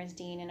been here as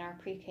dean in our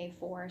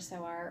pre-K4, so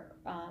our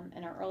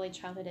in our early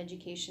childhood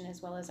education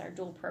as well as our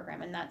dual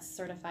program, and that's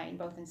certifying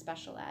both in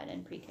special ed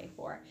and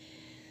pre-K4.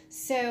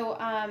 So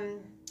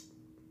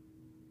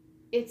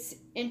it's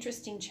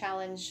interesting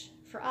challenge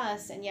for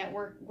us, and yet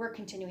we're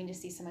continuing to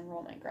see some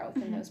enrollment growth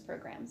in those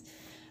programs.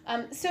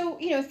 So,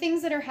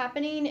 things that are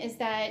happening is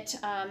that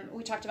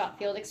we talked about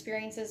field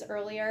experiences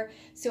earlier.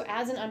 So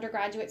as an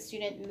undergraduate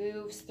student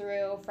moves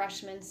through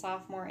freshman,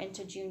 sophomore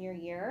into junior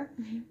year,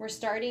 we're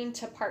starting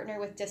to partner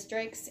with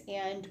districts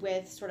and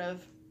with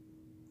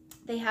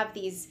they have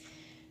these,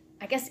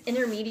 I guess,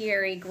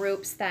 intermediary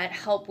groups that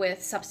help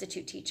with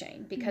substitute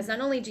teaching, because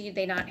not only do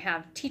they not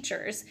have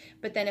teachers,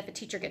 but then if a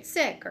teacher gets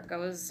sick or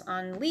goes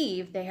on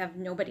leave, they have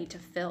nobody to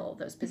fill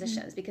those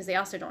positions, because they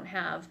also don't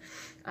have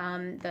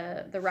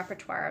the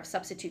repertoire of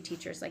substitute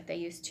teachers like they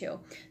used to.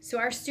 So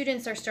our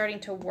students are starting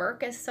to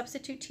work as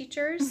substitute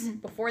teachers.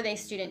 Before they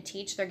student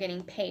teach, they're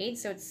getting paid,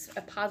 so it's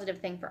a positive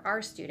thing for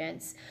our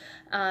students.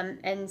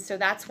 And so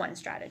that's one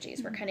strategy,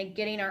 is we're kind of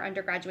getting our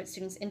undergraduate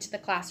students into the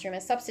classroom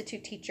as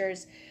substitute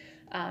teachers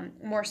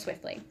more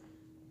swiftly.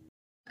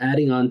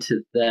 Adding on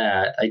to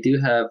that, I do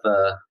have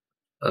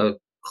a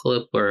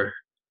clip where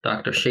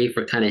Dr.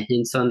 Schaefer kind of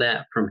hints on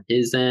that from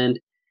his end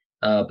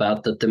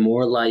about the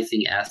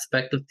demoralizing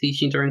aspect of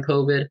teaching during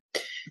COVID.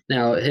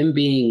 Now, him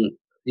being,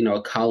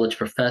 a college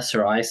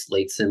professor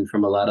isolates him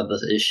from a lot of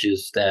the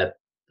issues that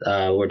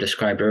were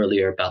described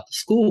earlier about the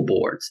school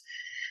boards.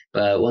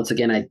 But once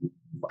again,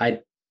 I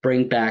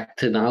bring back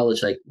to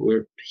knowledge,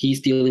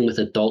 he's dealing with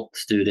adult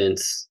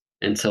students,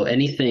 and so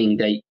anything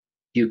that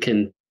you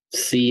can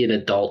see an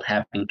adult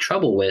having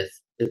trouble with,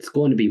 it's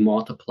going to be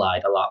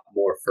multiplied a lot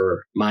more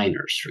for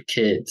minors, for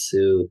kids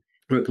who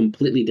are a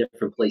completely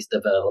different place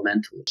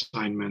developmentally.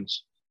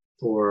 Assignments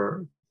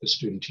for the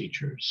student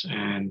teachers.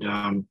 And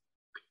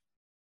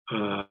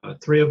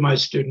 3 of my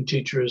student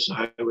teachers,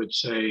 I would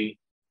say,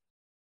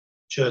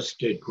 just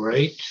did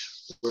great,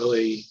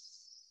 really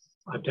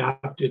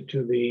adapted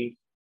to the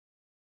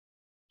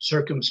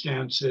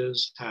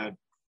circumstances, had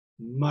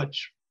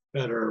much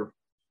better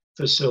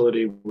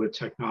facility with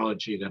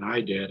technology than I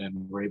did,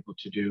 and were able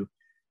to do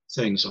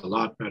things a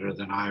lot better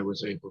than I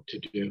was able to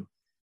do.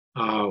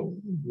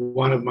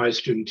 One of my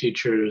student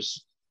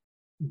teachers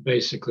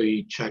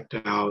basically checked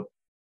out,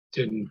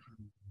 didn't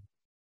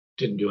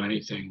do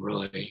anything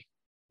really.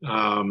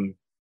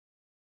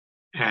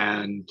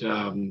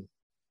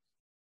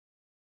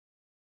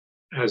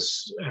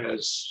 As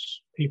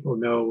people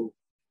know,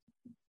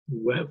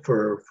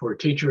 for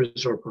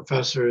teachers or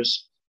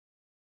professors,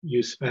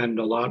 you spend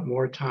a lot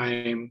more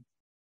time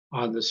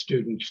on the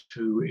student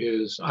who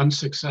is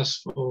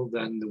unsuccessful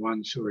than the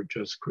ones who are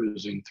just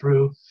cruising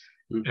through.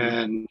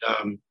 And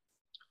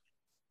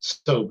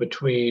so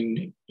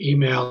between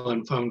email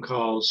and phone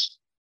calls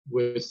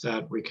with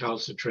that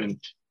recalcitrant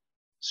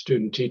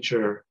student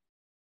teacher,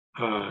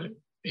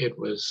 it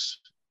was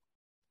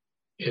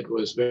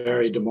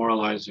very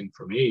demoralizing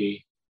for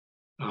me,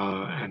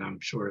 and I'm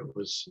sure it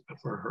was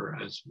for her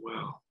as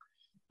well.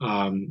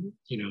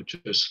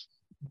 Just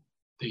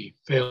the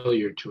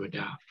failure to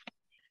adapt.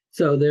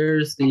 So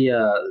there's the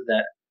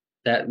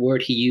that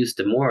word he used,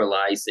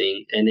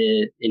 demoralizing, and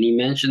he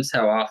mentions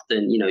how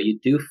often you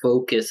do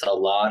focus a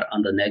lot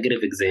on the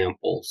negative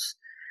examples,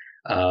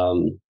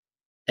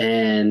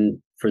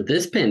 and for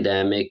this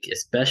pandemic,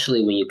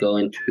 especially when you go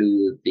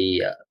into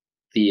the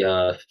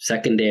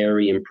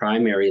secondary and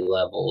primary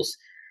levels,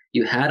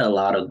 you had a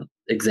lot of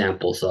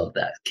examples of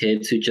that.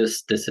 Kids who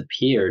just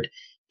disappeared,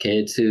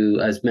 kids who,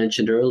 as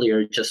mentioned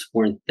earlier, just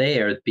weren't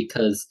there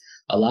because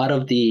a lot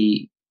of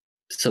the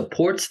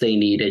supports they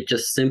needed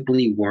just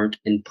simply weren't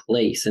in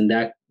place. And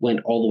that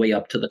went all the way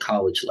up to the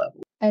college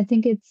level. I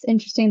think it's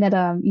interesting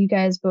that you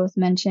guys both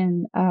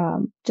mentioned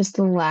just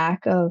the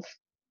lack of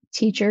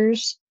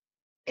teachers,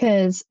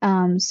 because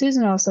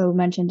Susan also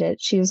mentioned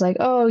it. She was like,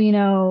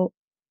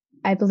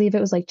 I believe it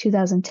was like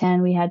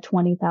 2010, we had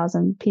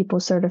 20,000 people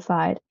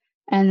certified.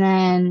 And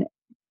then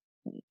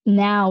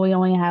now we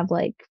only have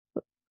like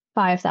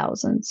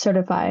 5,000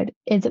 certified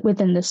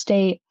within the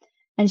state.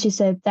 And she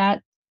said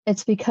that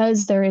it's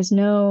because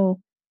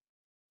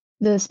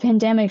this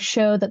pandemic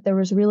showed that there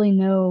was really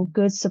no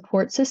good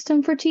support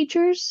system for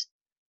teachers,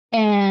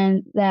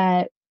 and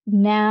that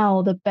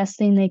now the best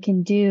thing they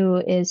can do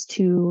is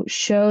to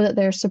show that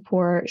there's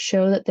support,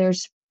 show that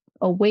there's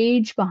a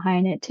wage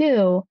behind it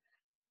too,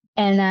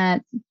 and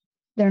that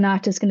they're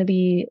not just going to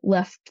be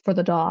left for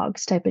the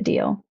dogs type of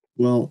deal.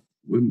 Well,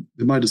 in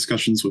my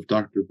discussions with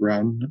Dr.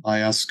 Brown, I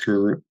asked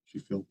her if she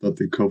felt that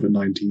the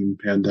COVID-19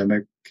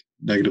 pandemic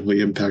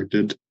negatively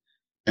impacted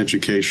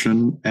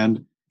education,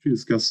 and she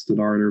discussed in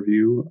our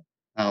interview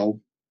how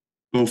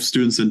both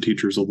students and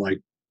teachers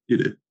alike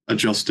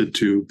adjusted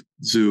to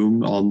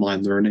Zoom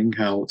online learning,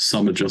 how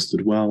some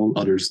adjusted well,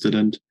 others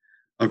didn't.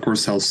 Of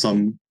course, how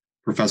some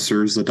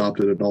professors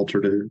adopted an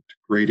alternate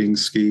grading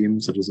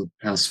scheme, such as a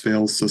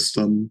pass-fail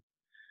system.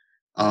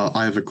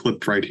 I have a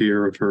clip right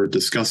here of her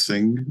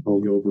discussing the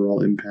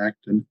overall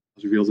impact, and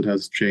it reveals it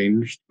has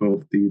changed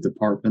both the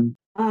department.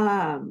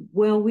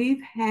 Well,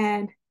 we've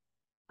had,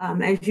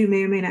 as you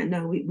may or may not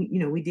know,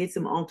 we did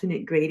some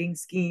alternate grading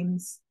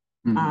schemes.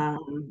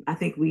 Mm-hmm. I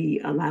think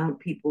we allowed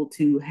people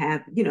to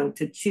have,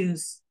 to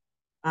choose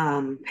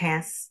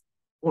pass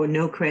or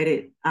no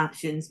credit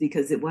options,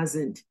 because it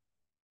wasn't,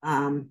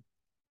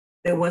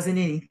 there wasn't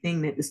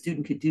anything that the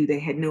student could do. They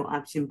had no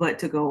option but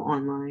to go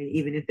online,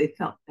 even if they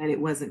felt that it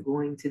wasn't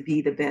going to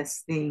be the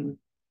best thing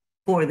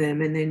for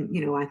them. And then,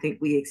 I think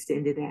we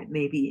extended that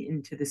maybe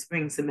into the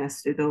spring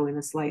semester, though in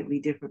a slightly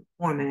different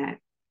format.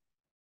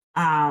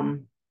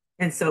 And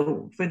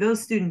so for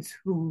those students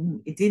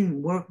who it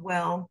didn't work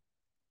well,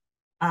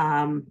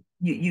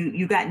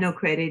 you got no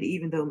credit,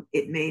 even though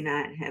it may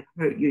not have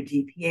hurt your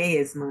GPA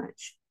as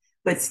much,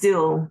 but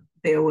still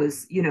there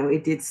was,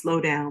 it did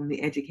slow down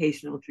the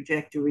educational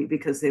trajectory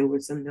because there were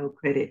some no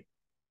credit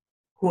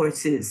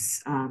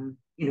courses,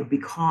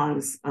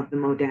 because of the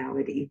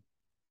modality.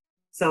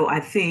 So I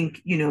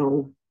think,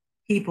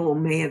 people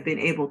may have been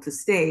able to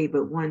stay,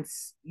 but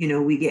once,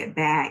 we get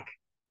back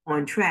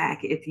on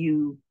track, if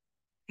you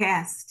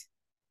passed,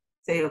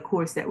 say, a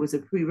course that was a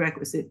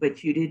prerequisite,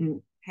 but you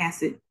didn't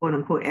pass it, quote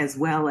unquote, as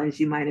well as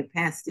you might have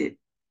passed it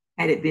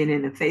had it been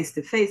in a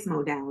face-to-face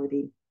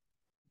modality,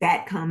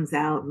 that comes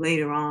out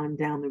later on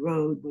down the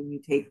road when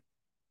you take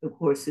the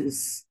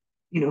courses,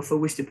 for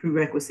which the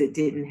prerequisite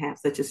didn't have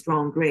such a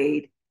strong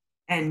grade.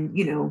 And,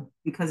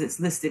 because it's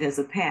listed as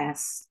a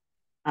pass,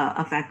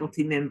 a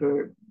faculty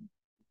member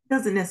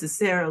doesn't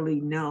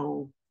necessarily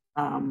know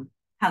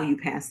how you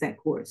pass that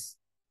course.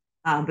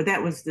 But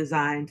that was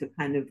designed to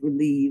kind of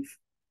relieve,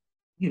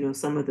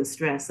 some of the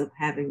stress of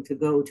having to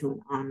go to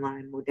an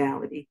online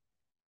modality.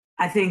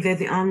 I think that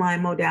the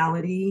online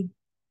modality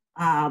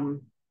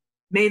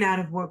may not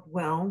have worked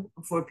well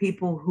for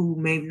people who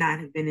may not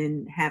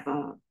have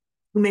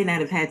who may not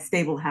have had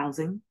stable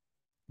housing.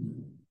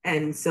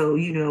 And so,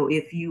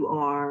 if you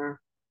are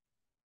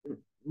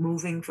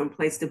moving from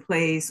place to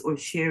place or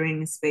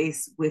sharing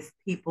space with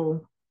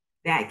people,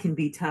 that can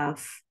be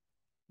tough.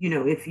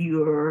 If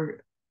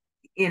you're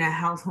in a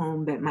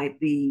household that might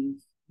be,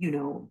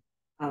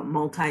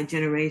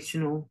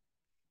 multi-generational,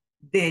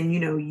 then,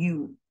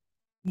 you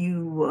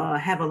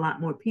have a lot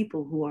more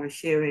people who are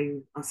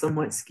sharing a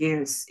somewhat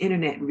scarce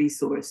internet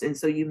resource. And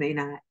so you may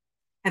not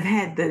have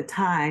had the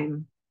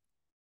time,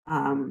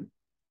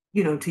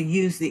 to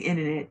use the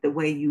internet the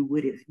way you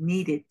would have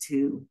needed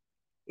to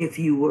if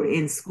you were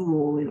in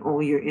school and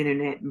all your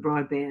internet and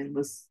broadband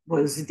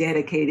was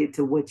dedicated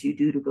to what you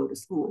do to go to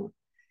school.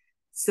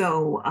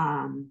 So,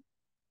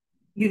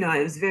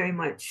 it was very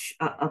much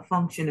a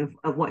function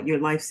of what your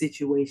life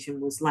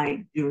situation was like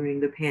during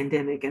the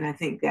pandemic. And I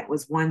think that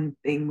was one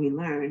thing we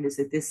learned, is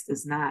that this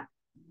does not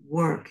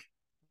work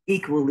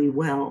equally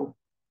well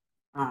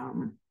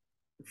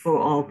for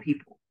all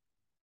people.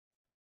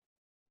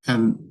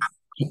 And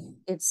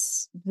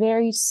it's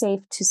very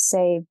safe to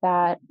say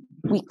that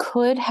we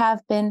could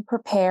have been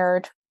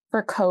prepared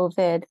for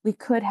COVID. We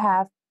could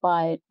have,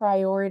 but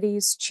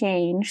priorities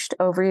changed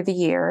over the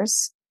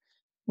years.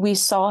 We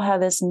saw how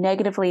this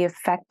negatively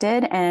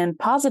affected and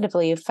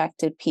positively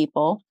affected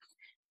people,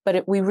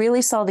 but we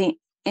really saw the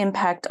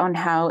impact on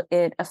how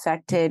it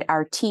affected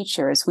our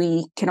teachers.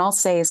 We can all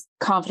say as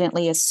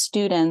confidently as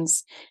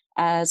students,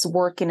 as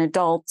working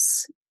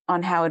adults,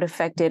 on how it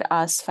affected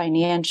us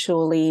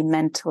financially,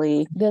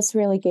 mentally. This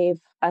really gave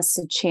us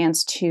a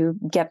chance to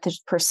get the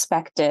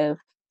perspective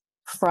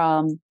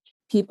from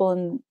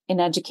people in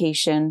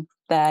education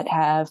that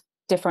have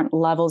different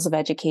levels of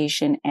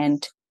education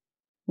and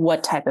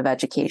what type of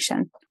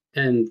education.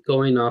 And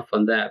going off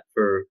on that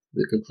for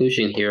the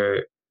conclusion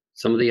here,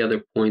 some of the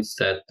other points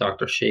that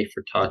Dr.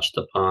 Schaefer touched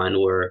upon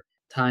were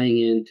tying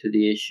into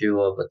the issue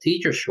of a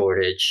teacher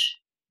shortage.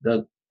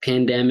 The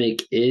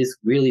pandemic is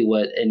really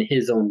what, in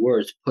his own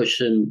words, pushed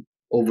him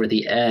over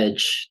the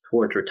edge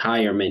towards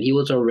retirement. He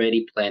was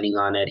already planning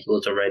on it. He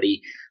was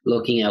already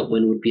looking at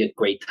when would be a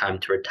great time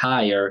to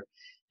retire.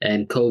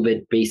 And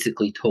COVID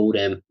basically told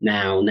him,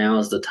 now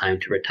is the time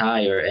to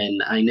retire.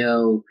 And I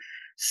know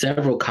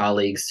several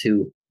colleagues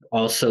who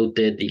also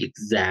did the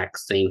exact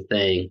same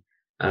thing.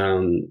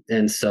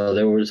 And so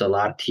there was a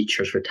lot of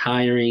teachers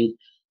retiring.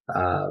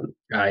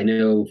 I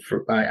know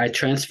I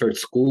transferred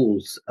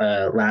schools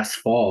last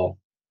fall,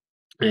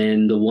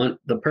 and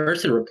the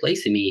person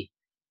replacing me,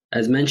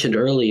 as mentioned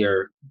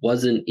earlier,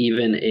 wasn't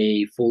even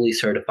a fully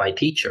certified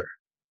teacher.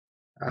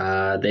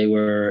 They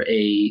were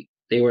an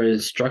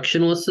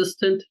instructional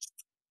assistant.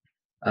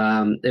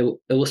 It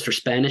was for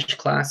Spanish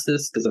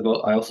classes because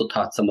I also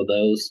taught some of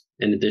those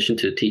in addition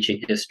to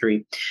teaching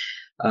history.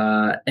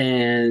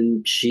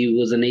 And she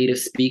was a native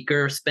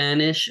speaker of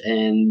Spanish,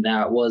 and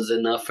that was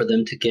enough for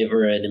them to give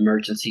her an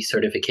emergency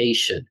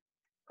certification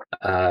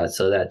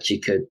so that she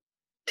could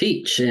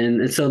teach.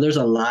 And so there's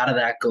a lot of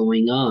that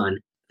going on.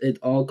 It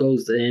all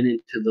goes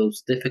into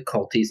those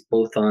difficulties,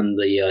 both on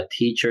the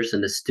teachers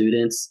and the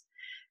students.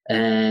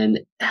 And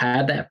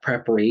had that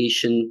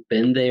preparation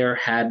been there,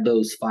 had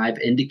those 5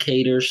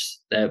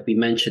 indicators that we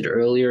mentioned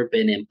earlier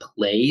been in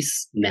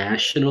place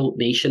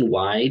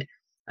nationwide,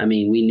 I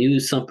mean, we knew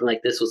something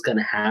like this was going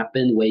to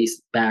happen way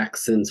back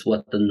since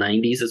the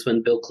 90s is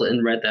when Bill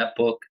Clinton read that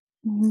book.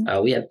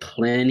 Mm-hmm. We had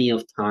plenty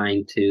of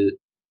time to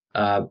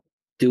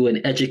do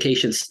an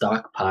education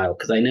stockpile,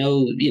 because I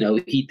know,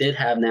 he did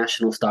have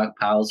national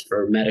stockpiles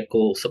for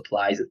medical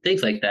supplies and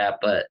things like that,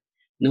 but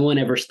no one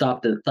ever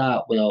stopped and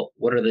thought, well,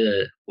 what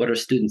are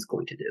students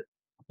going to do?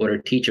 What are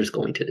teachers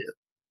going to do?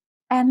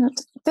 And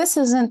this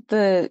isn't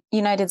the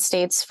United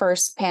States'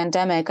 first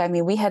pandemic. I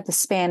mean, we had the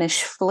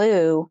Spanish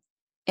flu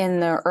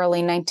in the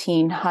early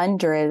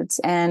 1900s.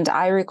 And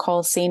I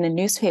recall seeing a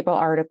newspaper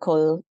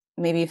article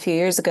maybe a few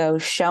years ago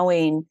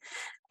showing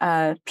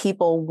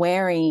people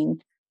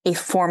wearing a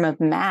form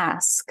of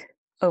mask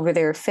over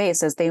their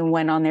face as they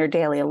went on their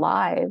daily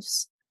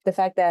lives. The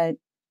fact that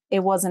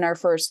it wasn't our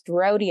first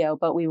rodeo,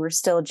 but we were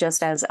still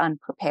just as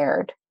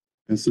unprepared.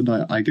 Yes, and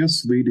I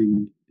guess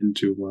leading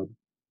into what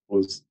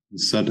was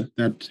said,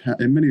 that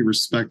in many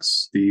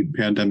respects, the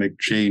pandemic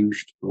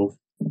changed both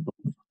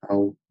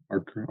how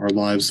our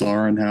lives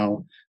are and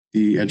how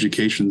the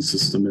education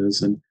system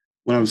is. And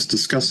when I was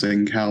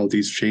discussing how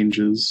these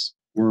changes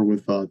were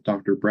with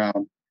Dr.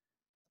 Brown,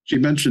 she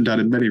mentioned that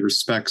in many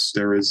respects,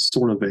 there is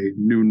sort of a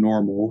new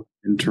normal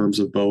in terms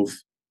of both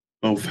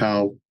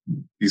how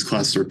these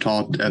classes are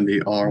taught and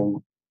the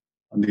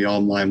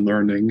online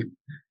learning.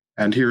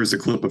 And here is a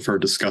clip of her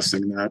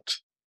discussing that.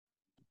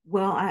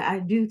 Well, I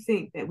do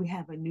think that we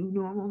have a new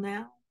normal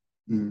now.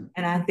 And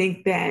I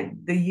think that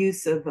the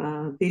use of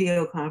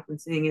video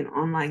conferencing and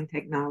online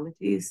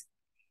technologies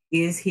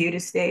is here to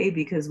stay,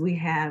 because we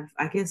have,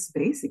 I guess,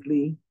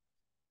 basically,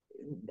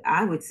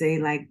 I would say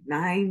like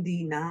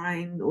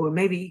 99 or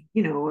maybe,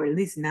 or at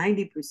least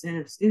 90%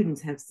 of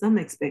students have some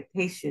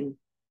expectation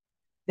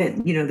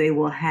that, they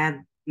will have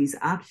these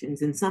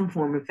options in some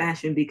form or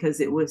fashion, because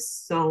it was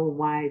so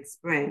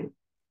widespread.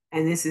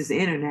 And this is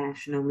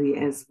internationally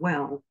as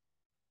well.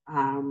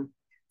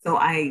 So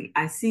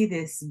I see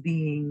this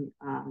being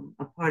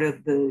a part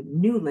of the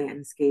new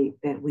landscape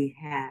that we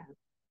have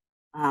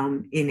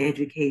in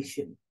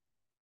education,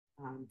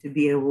 to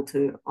be able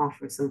to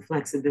offer some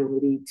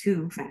flexibility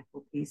to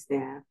faculty,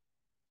 staff,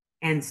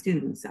 and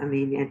students. I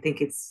mean, I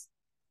think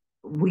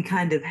we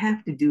kind of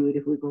have to do it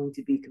if we're going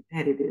to be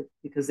competitive,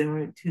 because there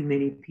aren't too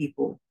many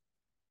people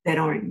that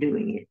aren't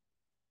doing it.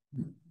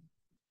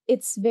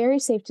 It's very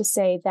safe to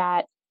say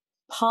that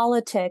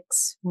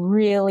politics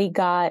really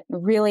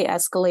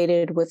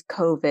escalated with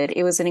COVID.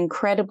 It was an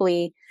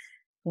incredibly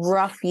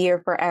rough year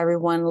for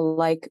everyone.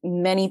 Like,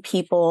 many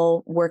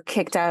people were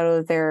kicked out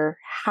of their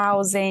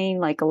housing,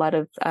 like a lot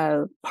of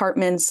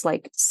apartments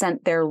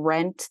sent their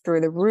rent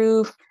through the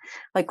roof.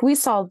 Like, we've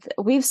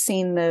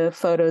seen the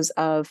photos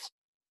of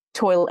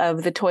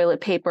the toilet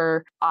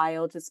paper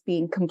aisle just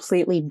being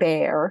completely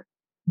bare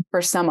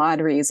for some odd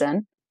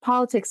reason.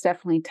 Politics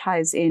definitely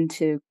ties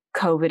into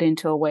COVID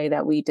into a way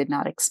that we did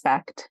not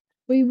expect.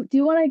 We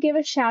do want to give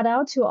a shout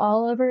out to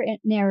all of our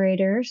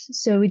narrators.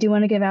 So we do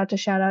want to give a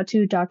shout out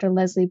to Dr.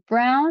 Leslie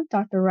Brown,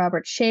 Dr.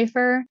 Robert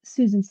Schaefer,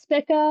 Susan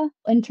Spica,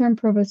 Intern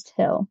Provost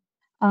Hill.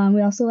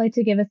 We also like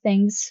to give a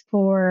thanks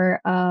for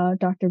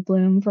Dr.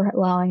 Bloom for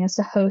allowing us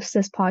to host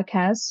this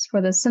podcast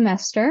for the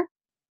semester.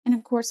 And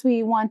of course,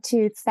 we want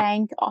to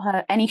thank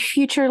any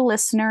future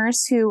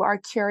listeners who are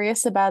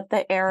curious about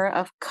the era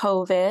of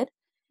COVID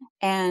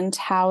and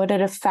how it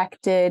had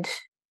affected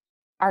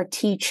our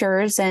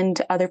teachers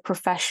and other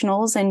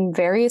professionals in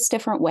various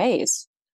different ways.